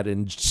do that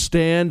and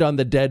stand on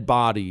the dead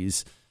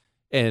bodies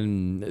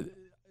and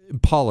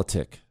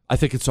politic. I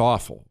think it's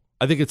awful.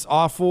 I think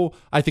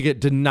it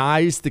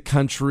denies the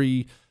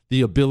country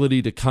the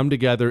ability to come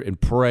together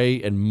and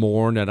pray and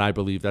mourn, and I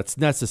believe that's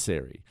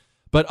necessary.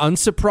 But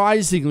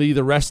unsurprisingly,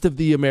 the rest of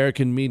the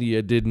American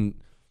media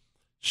didn't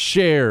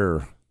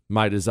share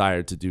my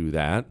desire to do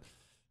that.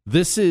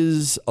 This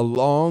is a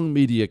long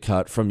media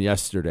cut from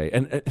yesterday,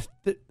 and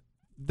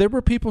there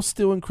were people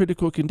still in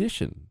critical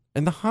condition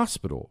in the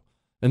hospital.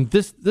 And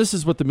this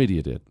is what the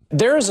media did.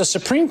 There is a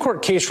Supreme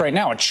Court case right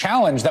now, a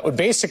challenge that would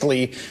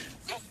basically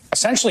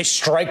essentially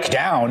strike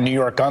down New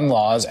York gun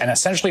laws and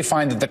essentially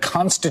find that the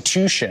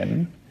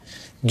Constitution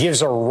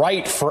gives a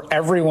right for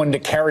everyone to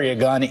carry a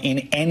gun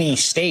in any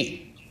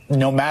state.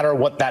 no matter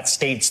what that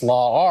state's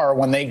law are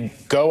when they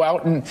go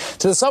out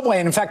to the subway.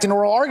 And in fact, in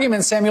oral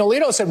arguments, Samuel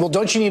Alito said, well,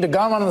 don't you need a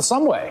gun on the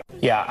subway?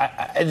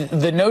 Yeah,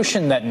 the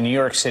notion that New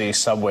York City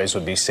subways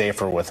would be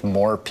safer with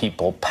more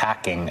people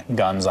packing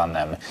guns on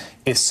them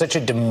is such a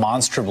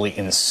demonstrably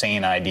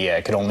insane idea.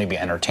 It could only be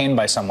entertained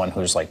by someone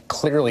who's like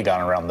clearly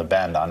gone around the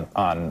bend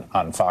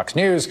on Fox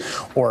News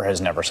or has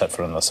never set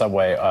foot in the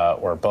subway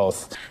or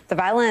both. The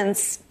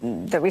violence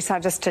that we saw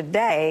just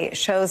today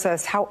shows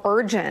us how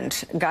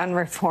urgent gun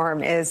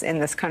reform is in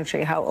this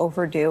country, how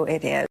overdue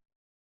it is.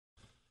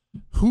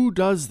 Who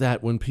does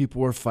that when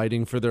people are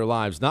fighting for their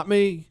lives? Not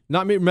me.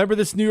 Not me. Remember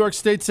this New York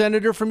State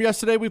senator from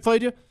yesterday we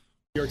played you?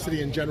 New York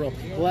City in general,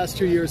 the last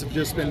 2 years have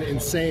just been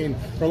insane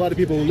for a lot of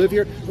people who live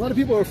here. A lot of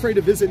people are afraid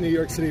to visit New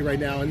York City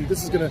right now, and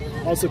this is going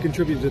to also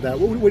contribute to that.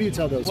 What do you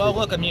tell those people?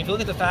 Look, I mean, if you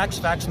look at the facts,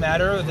 facts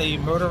matter. The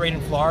murder rate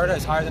in Florida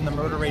is higher than the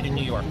murder rate in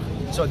New York.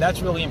 So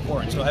that's really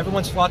important. So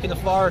everyone's flocking to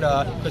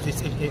Florida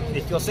because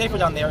they feel safer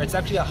down there. It's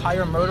actually a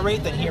higher murder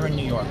rate than here in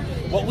New York.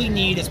 What we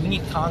need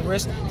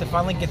Congress to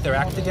finally get their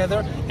act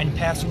together and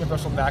pass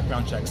universal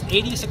background checks.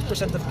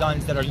 86% of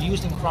guns that are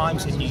used in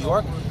crimes in New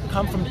York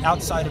come from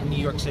outside of New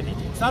York City.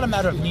 It's not a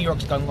matter of New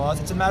York's gun laws.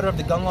 It's a matter of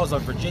the gun laws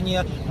of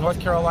Virginia, North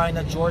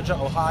Carolina, Georgia,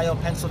 Ohio,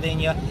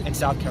 Pennsylvania, and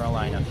South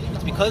Carolina.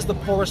 It's because the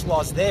poorest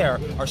laws there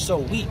are so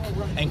weak,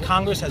 and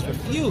Congress has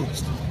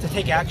refused to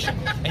take action.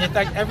 And in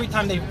fact, every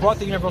time they've brought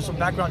the universal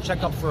background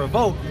check up for a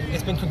vote,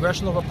 it's been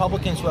congressional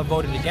Republicans who have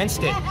voted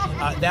against it.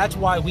 That's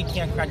why we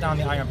can't crack down on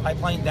the iron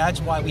pipeline.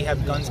 That's why we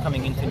have guns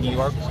coming into New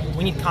York.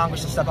 We need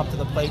Congress to step up to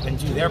the plate and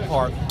do their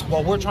part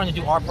while we're trying to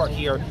do our part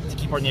here to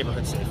keep our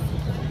neighborhoods safe.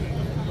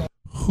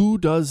 Who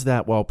does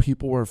that while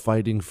people are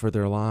fighting for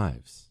their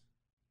lives?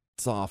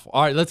 It's awful.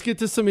 All right, let's get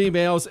to some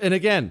emails. And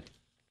again,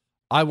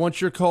 I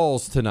want your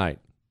calls tonight.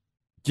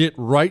 Get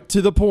right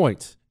to the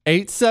point.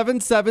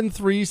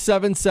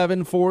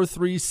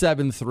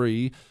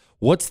 877-377-4373.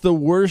 What's the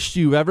worst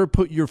you ever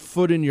put your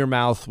foot in your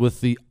mouth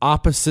with the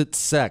opposite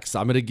sex?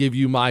 I'm going to give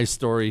you my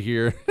story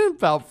here in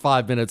about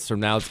 5 minutes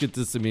from now. Let's get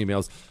to some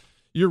emails.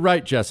 You're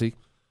right, Jesse.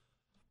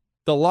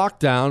 The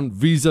lockdown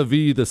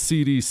vis-a-vis the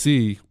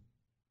CDC.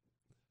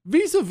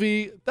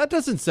 Vis-a-vis, that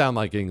doesn't sound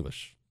like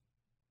English.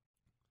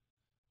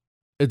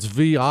 It's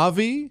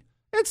vis-a-vis?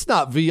 It's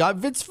not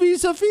vis-a-vis. It's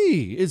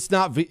vis-a-vis. It's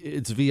not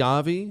it's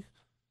vis-a-vis.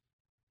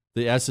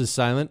 The S is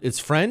silent. It's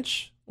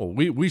French. Well,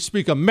 we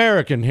speak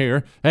American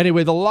here.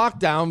 Anyway, the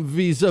lockdown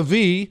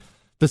vis-a-vis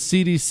the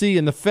CDC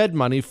and the Fed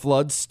money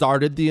flood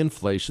started the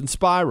inflation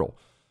spiral.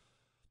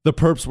 The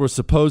perps were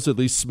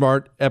supposedly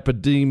smart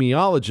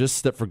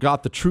epidemiologists that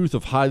forgot the truth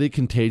of highly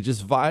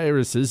contagious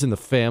viruses in the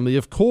family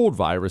of cold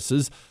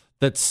viruses,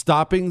 that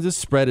stopping the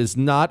spread is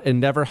not and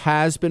never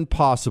has been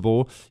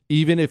possible,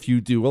 even if you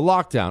do a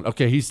lockdown.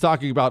 Okay, he's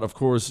talking about, of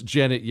course,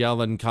 Janet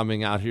Yellen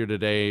coming out here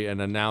today and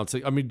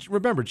announcing. I mean,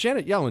 remember,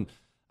 Janet Yellen,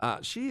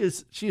 she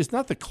is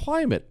not the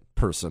climate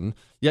person,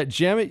 yet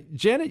Janet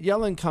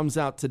Yellen comes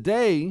out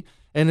today,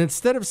 and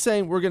instead of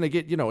saying we're going to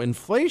get,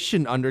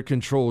 inflation under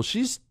control,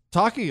 she's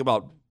talking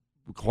about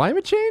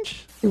climate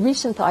change? The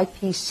recent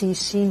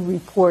IPCC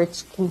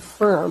reports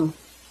confirm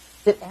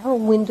that our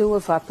window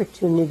of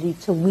opportunity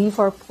to leave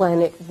our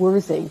planet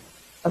worthy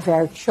of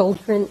our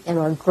children and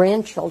our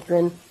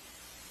grandchildren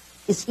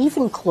is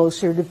even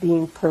closer to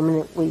being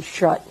permanently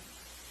shut.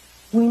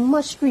 We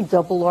must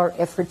redouble our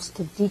efforts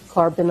to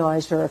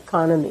decarbonize our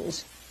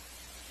economies,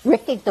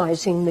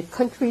 recognizing that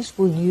countries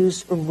will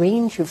use a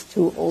range of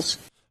tools.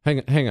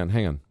 Hang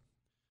on.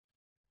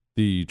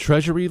 The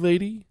Treasury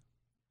lady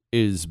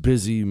is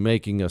busy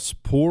making us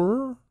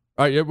poorer?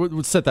 All right,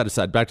 we'll set that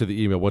aside. Back to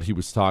the email, what he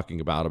was talking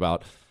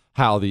about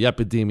how the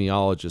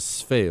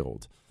epidemiologists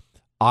failed.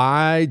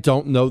 I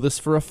don't know this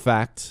for a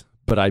fact,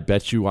 but I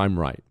bet you I'm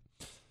right.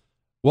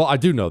 Well, I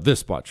do know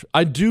this much.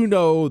 I do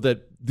know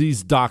that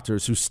these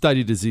doctors who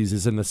study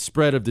diseases and the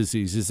spread of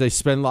diseases, they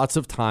spend lots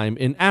of time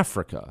in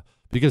Africa,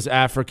 because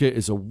Africa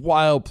is a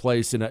wild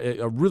place and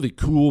a really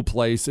cool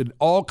place in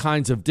all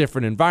kinds of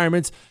different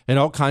environments and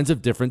all kinds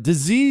of different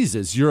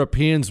diseases.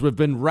 Europeans have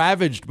been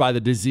ravaged by the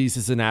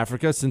diseases in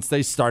Africa since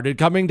they started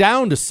coming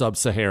down to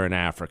sub-Saharan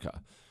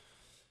Africa.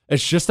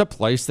 It's just a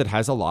place that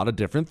has a lot of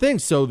different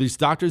things. So these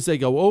doctors, they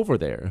go over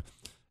there,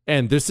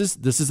 and this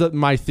is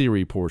my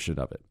theory portion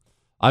of it.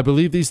 I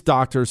believe these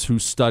doctors who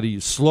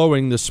study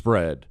slowing the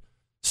spread,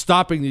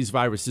 stopping these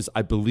viruses,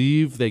 I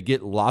believe they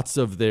get lots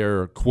of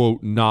their,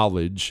 quote,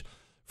 knowledge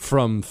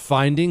from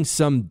finding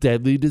some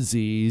deadly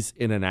disease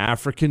in an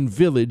African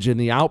village in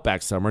the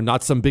outback somewhere,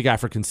 not some big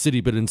African city,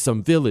 but in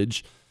some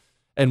village.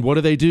 And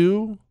what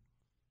do?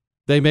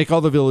 They make all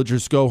the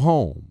villagers go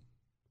home.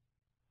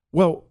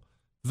 Well,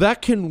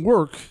 that can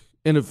work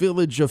in a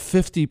village of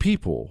 50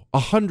 people,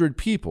 100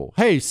 people.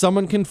 Hey,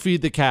 someone can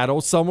feed the cattle.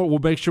 Someone will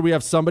make sure we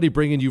have somebody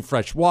bringing you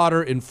fresh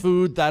water and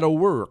food. That'll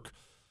work.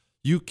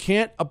 You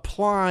can't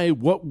apply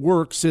what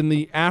works in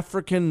the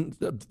African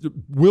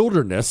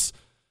wilderness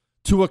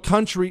to a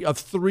country of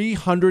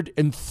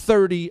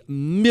 330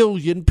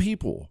 million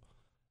people.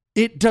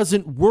 It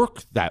doesn't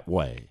work that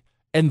way.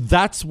 And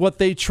that's what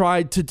they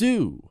tried to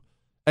do.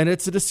 And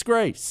it's a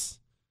disgrace.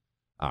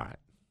 All right.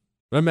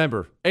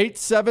 Remember,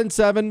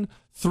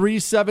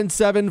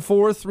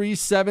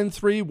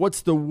 877-377-4373.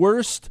 What's the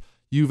worst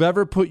you've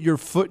ever put your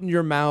foot in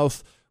your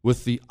mouth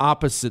with the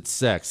opposite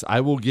sex?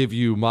 I will give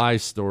you my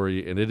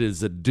story, and it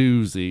is a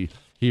doozy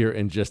here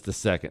in just a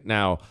second.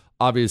 Now,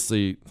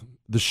 obviously,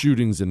 the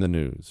shootings in the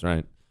news,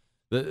 right?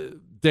 The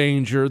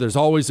danger. There's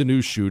always a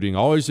new shooting,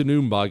 always a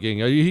new mugging.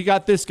 He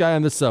got this guy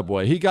on the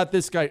subway. He got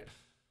this guy.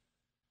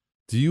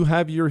 Do you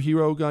have your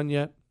hero gun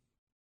yet?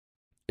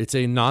 It's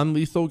a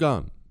non-lethal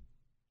gun.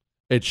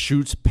 It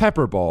shoots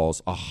pepper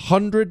balls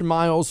 100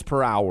 miles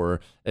per hour,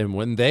 and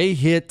when they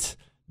hit,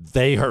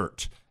 they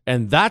hurt.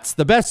 And that's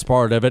the best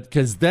part of it,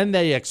 because then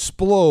they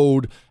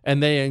explode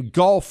and they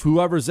engulf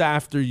whoever's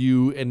after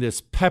you in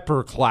this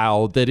pepper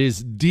cloud that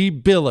is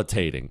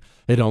debilitating.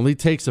 It only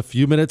takes a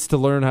few minutes to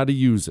learn how to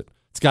use it.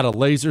 It's got a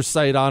laser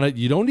sight on it.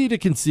 You don't need a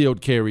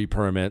concealed carry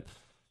permit.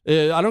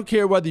 I don't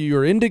care whether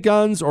you're into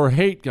guns or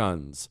hate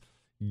guns.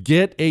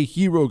 Get a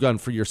hero gun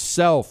for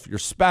yourself, your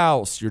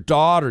spouse, your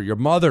daughter, your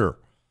mother.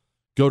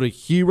 Go to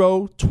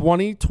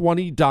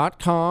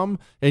hero2020.com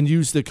and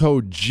use the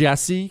code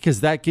Jesse, because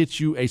that gets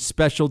you a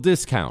special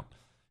discount.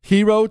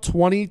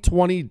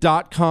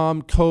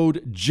 Hero2020.com,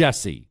 code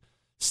Jesse.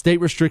 State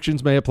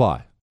restrictions may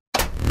apply.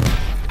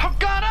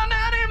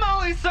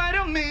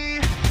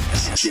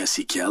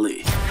 Jesse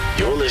Kelly.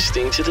 You're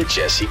listening to The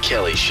Jesse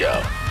Kelly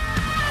Show.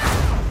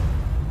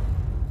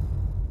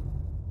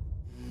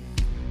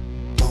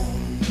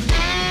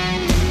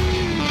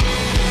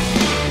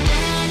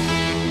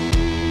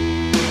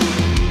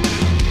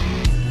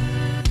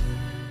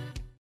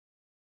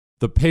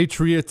 The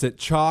Patriots at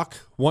Chalk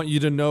want you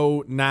to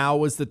know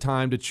now is the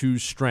time to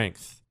choose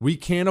strength. We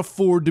can't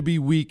afford to be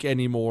weak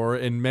anymore,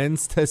 and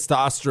men's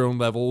testosterone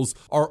levels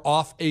are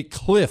off a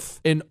cliff,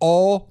 an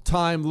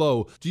all-time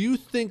low. Do you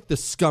think the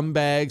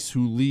scumbags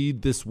who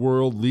lead this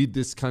world, lead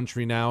this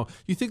country now,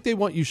 you think they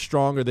want you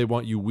strong or they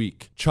want you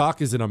weak?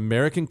 Chalk is an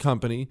American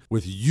company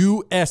with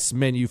U.S.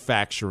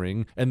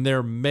 manufacturing, and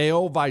their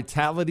male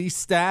vitality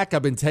stack,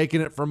 I've been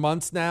taking it for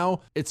months now,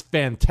 it's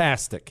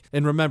fantastic.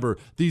 And remember,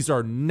 these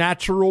are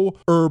natural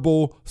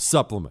herbal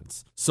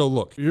supplements. So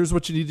look, here's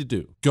what you need to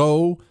do.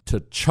 Go to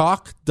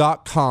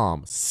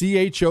chalk.com,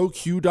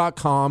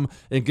 CHOQ.com,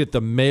 and get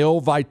the male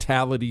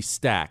vitality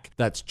stack.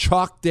 That's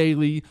Chalk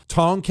Daily,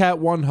 Tomcat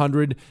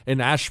 100, and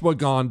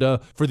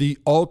Ashwagandha for the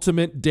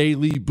ultimate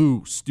daily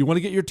boost. You want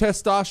to get your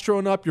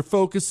testosterone up, your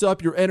focus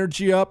up, your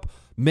energy up?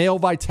 Male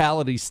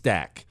vitality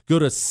stack. Go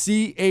to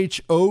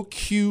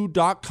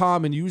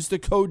CHOQ.com and use the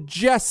code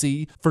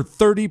Jesse for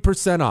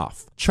 30%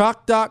 off.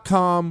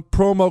 Chalk.com,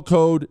 promo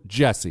code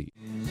Jesse.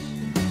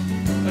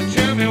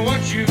 Tell me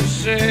what you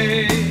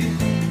say.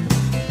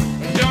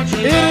 Don't you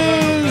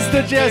It is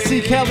the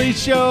Jesse Kelly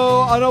Show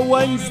on a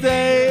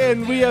Wednesday,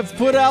 and we have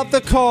put out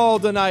the call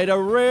tonight. A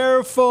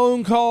rare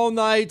phone call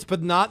night,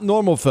 but not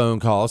normal phone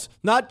calls.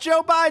 Not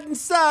Joe Biden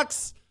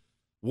sucks.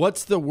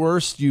 What's the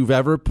worst you've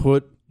ever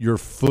put your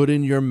foot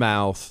in your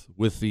mouth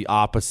with the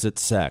opposite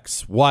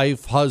sex?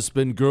 Wife,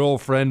 husband,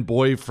 girlfriend,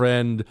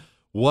 boyfriend.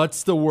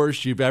 What's the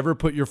worst you've ever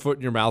put your foot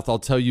in your mouth? I'll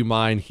tell you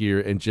mine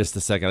here in just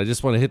a second. I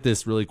just want to hit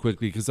this really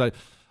quickly because I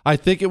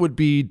think it would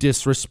be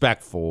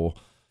disrespectful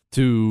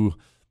to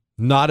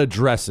not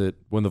address it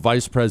when the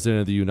Vice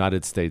President of the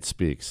United States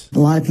speaks. A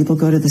lot of people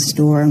go to the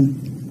store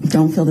and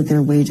don't feel that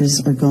their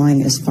wages are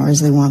going as far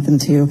as they want them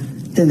to.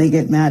 Then they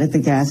get mad at the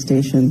gas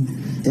station.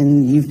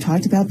 And you've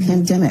talked about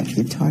pandemic.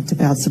 You've talked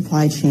about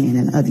supply chain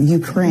and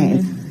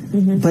Ukraine.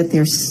 Mm-hmm. But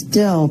they're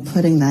still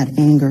putting that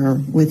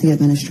anger with the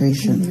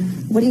administration.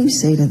 Mm-hmm. What do you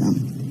say to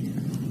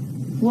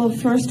them? Well,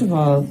 first of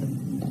all,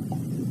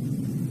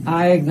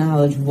 I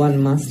acknowledge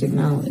one must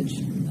acknowledge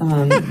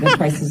that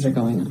prices are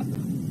going up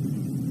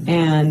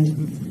and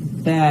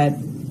that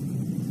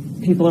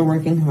people are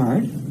working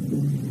hard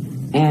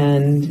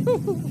and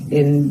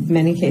in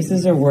many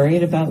cases are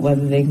worried about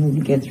whether they can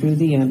get through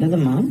the end of the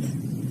month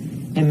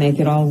and make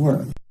it all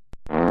work.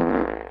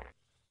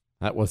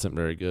 That wasn't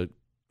very good.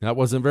 That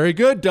wasn't very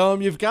good,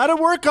 Dome. You've got to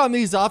work on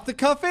these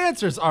off-the-cuff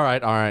answers. All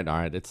right.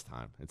 It's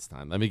time.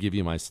 Let me give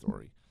you my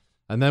story.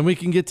 And then we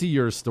can get to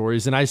your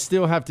stories. And I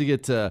still have to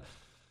get to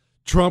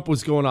Trump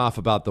was going off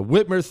about the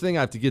Whitmer thing. I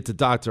have to get to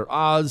Dr.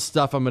 Oz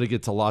stuff. I'm going to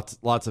get to lots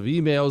of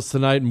emails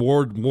tonight.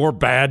 More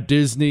bad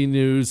Disney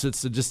news.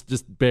 It's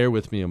just bear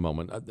with me a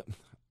moment.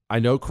 I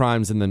know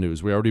crime's in the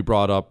news. We already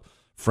brought up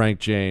Frank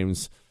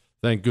James.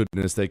 Thank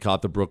goodness they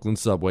caught the Brooklyn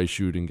subway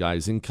shooting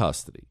guys in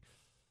custody.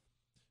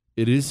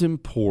 It is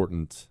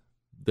important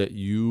that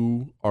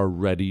you are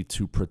ready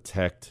to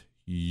protect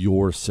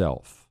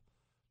yourself.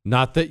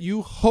 Not that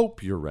you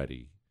hope you're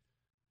ready,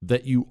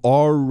 that you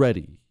are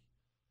ready.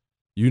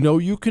 You know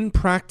you can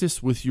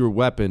practice with your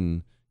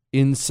weapon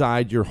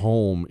inside your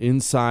home,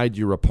 inside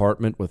your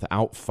apartment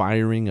without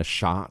firing a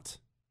shot.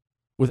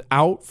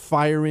 Without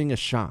firing a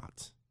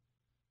shot.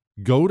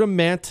 Go to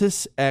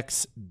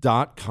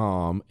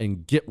MantisX.com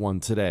and get one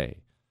today.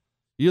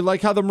 You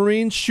like how the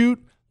Marines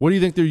shoot? What do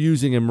you think they're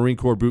using in Marine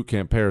Corps Boot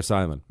Camp, Parris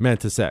Island?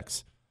 Mantis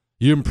X.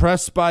 You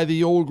impressed by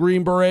the old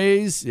Green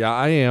Berets? Yeah,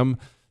 I am.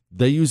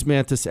 They use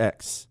Mantis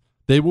X.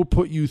 They will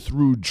put you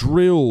through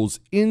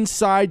drills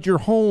inside your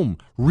home,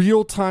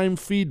 real-time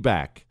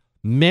feedback.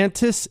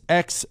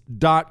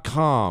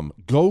 MantisX.com.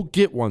 Go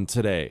get one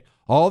today.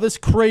 All this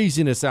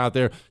craziness out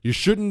there, you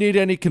shouldn't need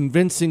any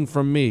convincing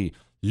from me.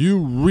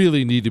 You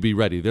really need to be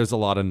ready. There's a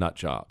lot of nut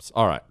jobs.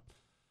 All right.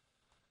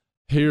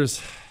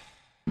 Here's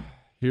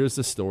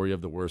the story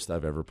of the worst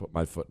I've ever put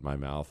my foot in my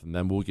mouth, and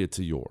then we'll get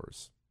to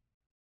yours.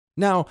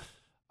 Now,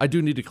 I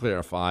do need to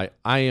clarify,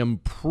 I am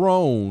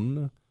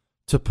prone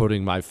to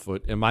putting my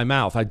foot in my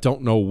mouth. I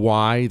don't know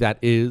why that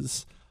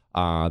is.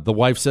 The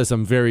wife says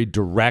I'm very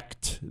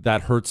direct.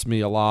 That hurts me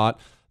a lot,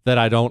 that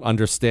I don't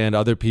understand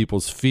other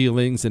people's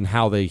feelings and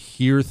how they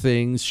hear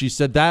things. She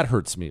said that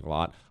hurts me a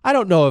lot. I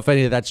don't know if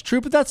any of that's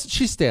true, but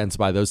she stands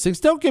by those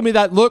things. Don't give me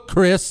that look,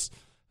 Chris.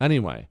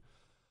 Anyway,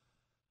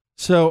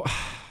 so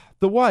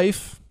the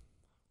wife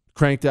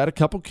cranked out a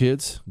couple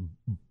kids,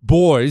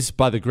 boys,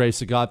 by the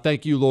grace of God.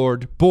 Thank you,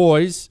 Lord.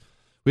 Boys.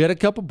 We had a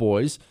couple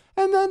boys.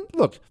 And then,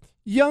 look,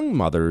 young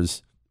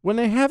mothers, when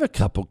they have a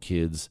couple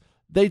kids,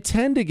 they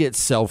tend to get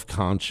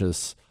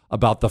self-conscious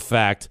about the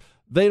fact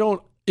they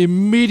don't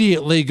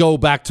immediately go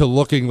back to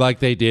looking like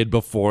they did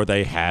before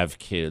they have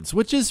kids,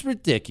 which is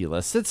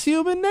ridiculous. It's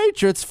human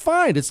nature. It's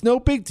fine. It's no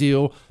big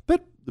deal.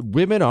 But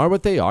women are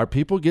what they are.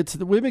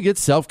 Women get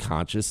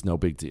self-conscious. No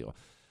big deal.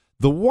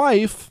 The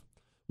wife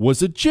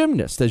was a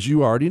gymnast, as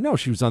you already know.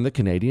 She was on the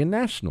Canadian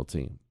national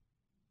team.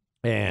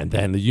 And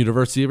then the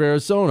University of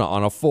Arizona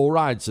on a full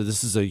ride. So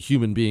this is a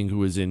human being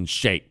who is in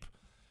shape.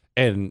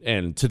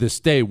 And to this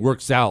day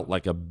works out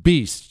like a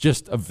beast,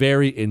 just a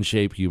very in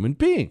shape human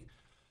being.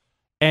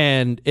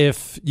 And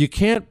if you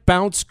can't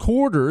bounce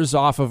quarters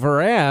off of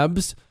her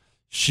abs,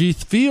 she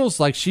feels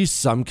like she's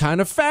some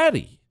kind of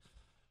fatty.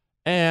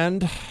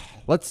 And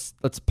let's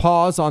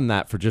pause on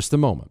that for just a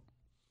moment.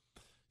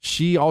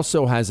 She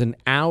also has an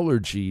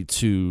allergy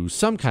to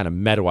some kind of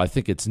metal. I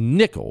think it's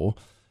nickel.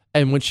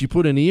 And when she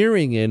put an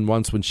earring in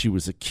once when she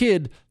was a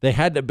kid, they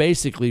had to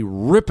basically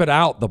rip it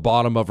out the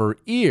bottom of her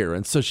ear.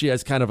 And so she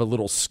has kind of a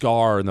little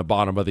scar in the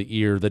bottom of the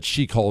ear that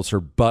she calls her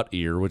butt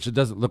ear, which it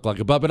doesn't look like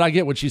a butt, but I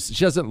get what she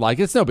doesn't like.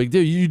 It's no big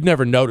deal. You'd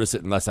never notice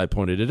it unless I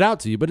pointed it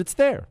out to you, but it's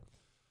there.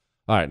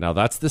 All right, now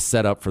that's the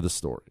setup for the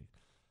story.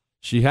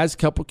 She has a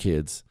couple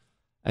kids,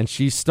 and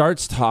she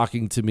starts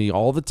talking to me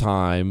all the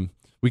time.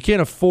 We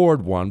can't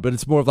afford one, but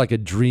it's more of like a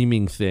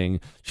dreaming thing.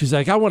 She's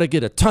like, I want to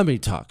get a tummy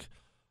tuck.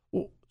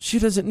 She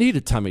doesn't need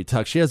a tummy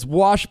tuck. She has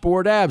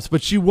washboard abs,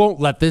 but she won't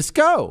let this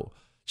go.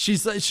 She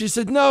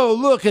said, no,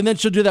 look. And then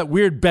she'll do that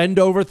weird bend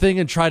over thing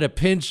and try to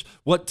pinch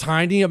what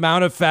tiny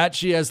amount of fat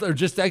she has or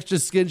just extra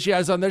skin she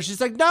has on there. She's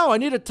like, no, I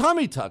need a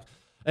tummy tuck.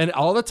 And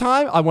all the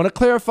time, I want to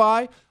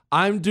clarify,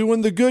 I'm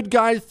doing the good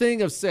guy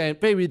thing of saying,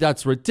 baby,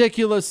 that's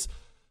ridiculous.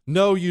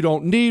 No, you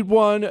don't need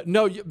one.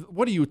 No,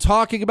 what are you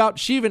talking about?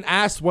 She even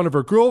asked one of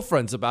her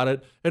girlfriends about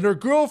it, and her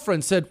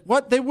girlfriend said,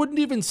 what? They wouldn't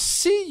even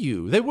see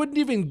you. They wouldn't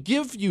even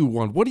give you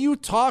one. What are you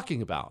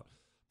talking about?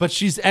 But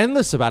she's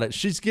endless about it.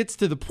 She gets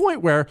to the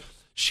point where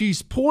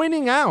she's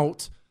pointing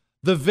out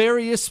the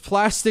various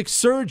plastic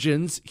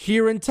surgeons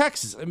here in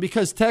Texas. And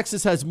because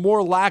Texas has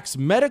more lax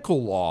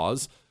medical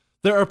laws,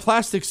 there are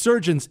plastic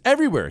surgeons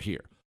everywhere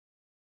here.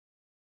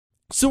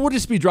 So we'll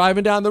just be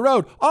driving down the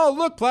road. Oh,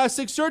 look,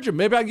 plastic surgeon.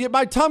 Maybe I can get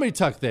my tummy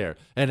tucked there.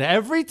 And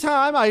every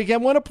time, I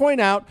again want to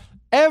point out,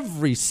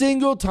 every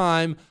single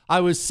time I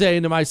was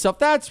saying to myself,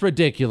 that's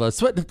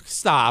ridiculous.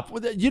 Stop.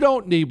 You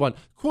don't need one.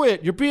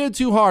 Quit. You're being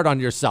too hard on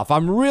yourself.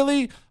 I'm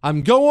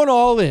going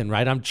all in,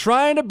 right? I'm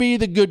trying to be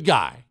the good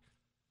guy.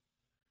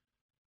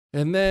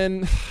 And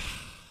then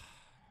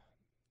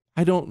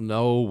I don't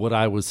know what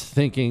I was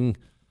thinking.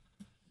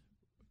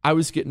 I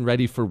was getting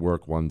ready for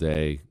work one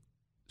day.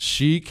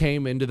 She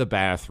came into the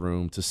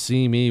bathroom to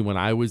see me when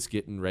I was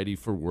getting ready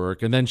for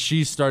work. And then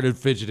she started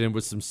fidgeting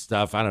with some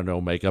stuff. I don't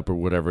know, makeup or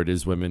whatever it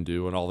is women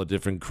do and all the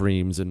different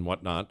creams and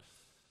whatnot.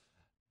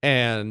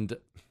 And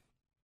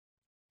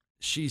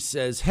she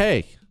says,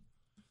 hey,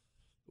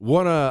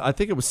 I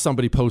think it was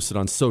somebody posted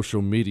on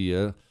social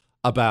media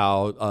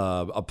about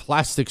a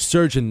plastic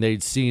surgeon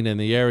they'd seen in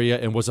the area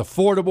and was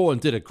affordable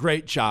and did a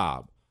great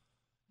job.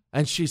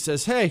 And she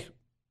says, hey,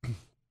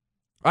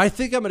 I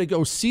think I'm going to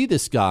go see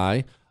this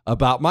guy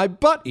about my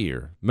butt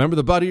ear. Remember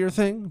the butt ear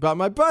thing? About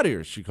my butt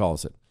ear, she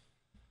calls it.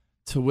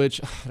 To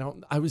which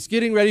I was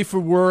getting ready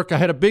for work. I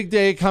had a big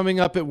day coming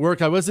up at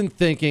work. I wasn't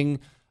thinking.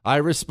 I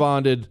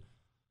responded,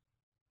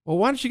 well,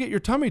 why don't you get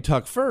your tummy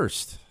tuck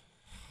first?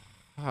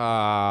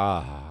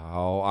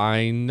 Oh,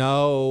 I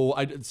know.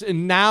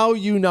 And now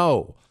you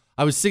know.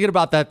 I was thinking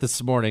about that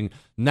this morning.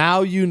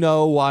 Now you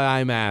know why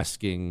I'm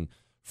asking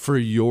for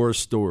your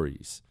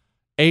stories.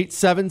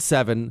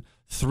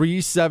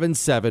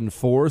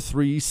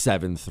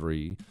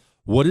 877-377-4373.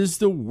 What is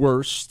the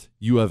worst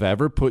you have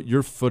ever put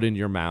your foot in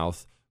your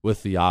mouth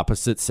with the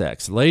opposite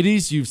sex?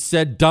 Ladies, you've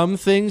said dumb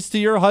things to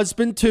your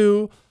husband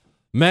too.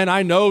 Men,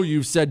 I know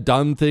you've said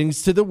dumb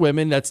things to the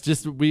women. That's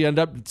just, we end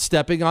up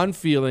stepping on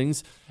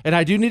feelings. And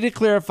I do need to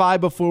clarify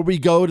before we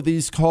go to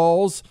these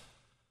calls,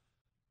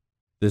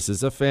 this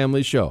is a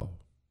family show.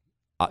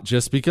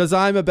 Just because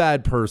I'm a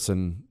bad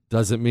person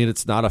doesn't mean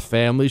it's not a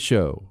family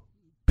show.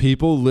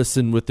 People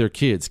listen with their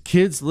kids.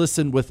 Kids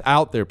listen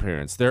without their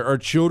parents. There are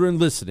children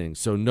listening,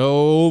 so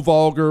no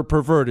vulgar,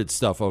 perverted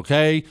stuff,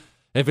 okay?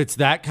 If it's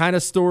that kind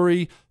of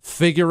story,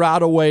 figure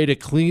out a way to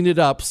clean it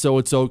up so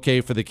it's okay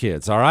for the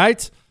kids, all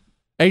right?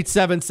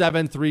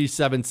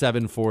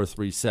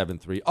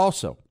 877-377-4373.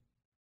 Also,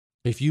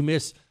 if you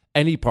miss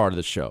any part of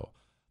the show,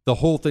 the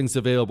whole thing's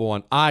available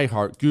on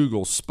iHeart,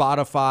 Google,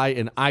 Spotify,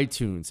 and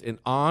iTunes. And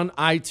on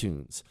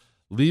iTunes,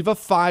 leave a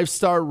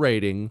 5-star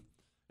rating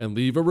and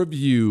leave a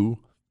review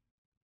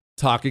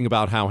talking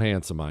about how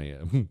handsome I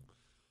am.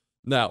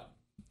 Now,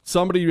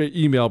 somebody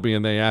emailed me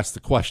and they asked the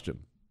question.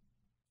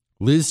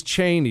 Liz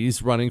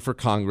Cheney's running for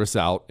Congress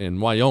out in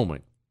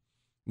Wyoming.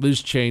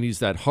 Liz Cheney's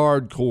that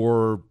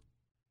hardcore,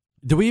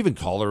 do we even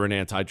call her an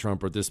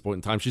anti-Trumper at this point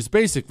in time? She's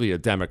basically a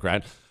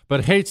Democrat,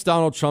 but hates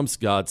Donald Trump's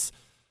guts.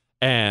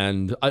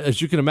 And as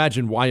you can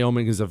imagine,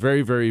 Wyoming is a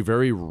very, very,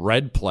 very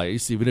red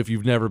place, even if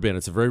you've never been.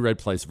 It's a very red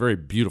place, very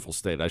beautiful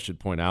state, I should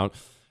point out.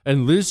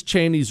 And Liz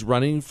Cheney's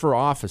running for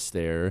office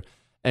there,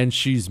 and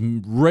she's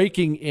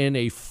raking in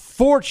a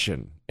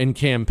fortune in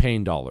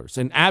campaign dollars,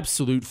 an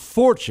absolute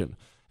fortune.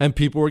 And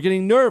people were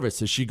getting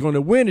nervous. Is she going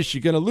to win? Is she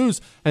going to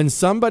lose? And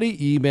somebody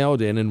emailed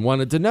in and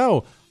wanted to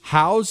know,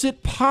 how's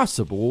it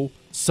possible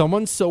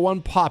someone so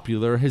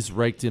unpopular has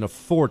raked in a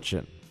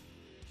fortune?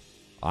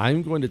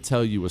 I'm going to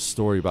tell you a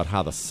story about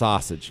how the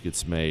sausage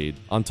gets made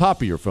on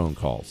top of your phone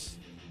calls.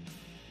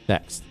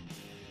 Next.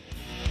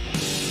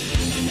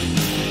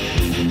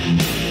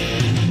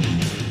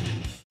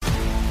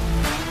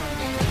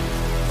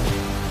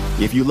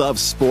 If you love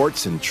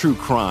sports and true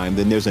crime,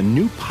 then there's a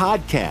new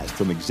podcast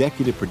from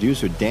executive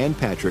producer Dan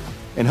Patrick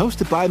and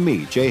hosted by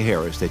me, Jay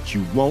Harris, that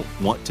you won't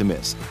want to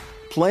miss.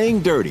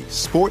 Playing Dirty: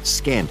 Sports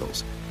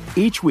Scandals.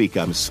 Each week,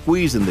 I'm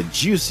squeezing the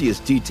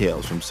juiciest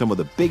details from some of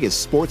the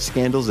biggest sports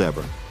scandals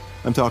ever.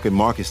 I'm talking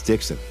Marcus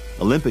Dixon,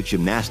 Olympic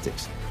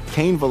gymnastics,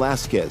 Cain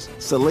Velasquez,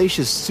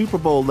 salacious Super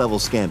Bowl-level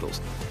scandals.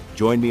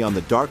 Join me on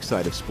the dark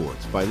side of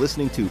sports by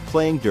listening to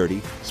Playing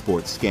Dirty: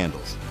 Sports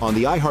Scandals on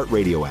the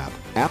iHeartRadio app,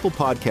 Apple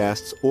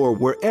Podcasts, or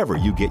wherever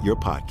you get your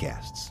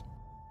podcasts.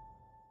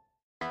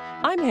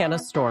 I'm Hannah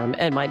Storm,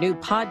 and my new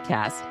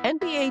podcast,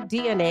 NBA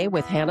DNA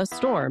with Hannah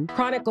Storm,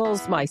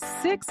 chronicles my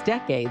 6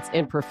 decades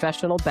in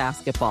professional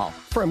basketball.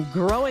 From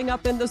growing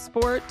up in the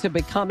sport to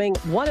becoming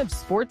one of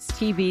sports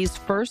TV's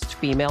first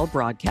female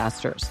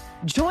broadcasters.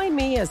 Join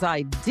me as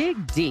I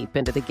dig deep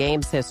into the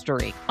game's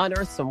history,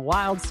 unearth some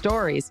wild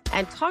stories,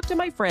 and talk to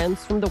my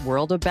friends from the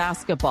world of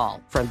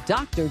basketball, from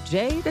Dr.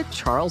 J to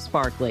Charles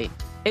Barkley.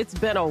 It's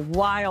been a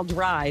wild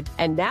ride,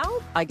 and now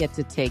I get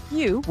to take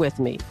you with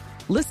me.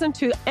 Listen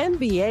to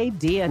NBA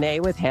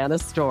DNA with Hannah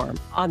Storm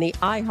on the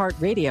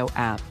iHeartRadio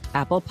app,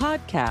 Apple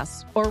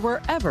Podcasts, or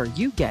wherever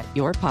you get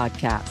your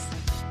podcasts.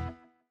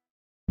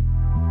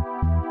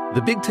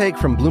 The Big Take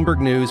from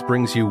Bloomberg News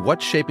brings you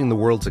what's shaping the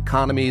world's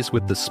economies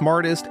with the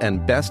smartest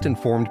and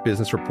best-informed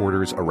business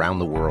reporters around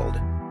the world.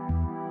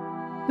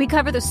 We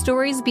cover the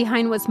stories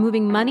behind what's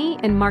moving money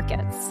and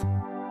markets,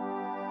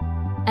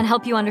 and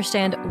help you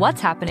understand what's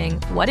happening,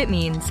 what it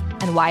means,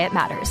 and why it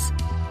matters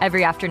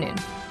every afternoon.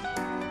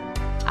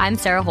 I'm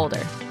Sarah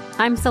Holder.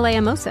 I'm Saleha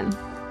Mohsin.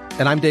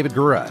 And I'm David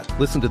Gura.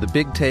 Listen to The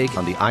Big Take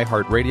on the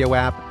iHeartRadio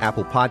app,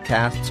 Apple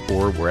Podcasts,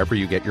 or wherever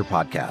you get your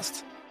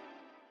podcasts.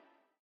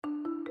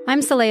 I'm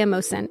Saleha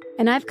Mohsin,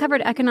 and I've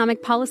covered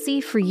economic policy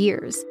for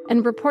years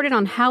and reported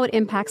on how it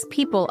impacts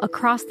people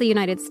across the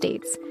United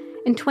States.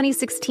 In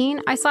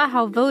 2016, I saw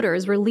how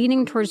voters were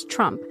leaning towards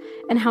Trump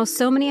and how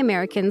so many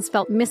Americans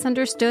felt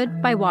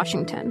misunderstood by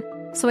Washington.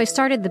 So I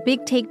started The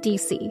Big Take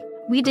DC.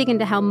 We dig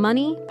into how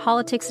money,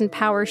 politics, and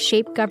power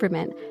shape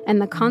government and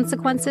the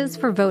consequences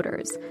for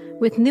voters.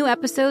 With new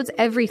episodes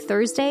every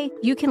Thursday,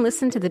 you can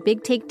listen to The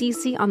Big Take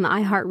DC on the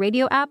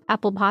iHeartRadio app,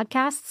 Apple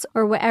Podcasts,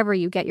 or wherever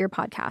you get your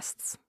podcasts.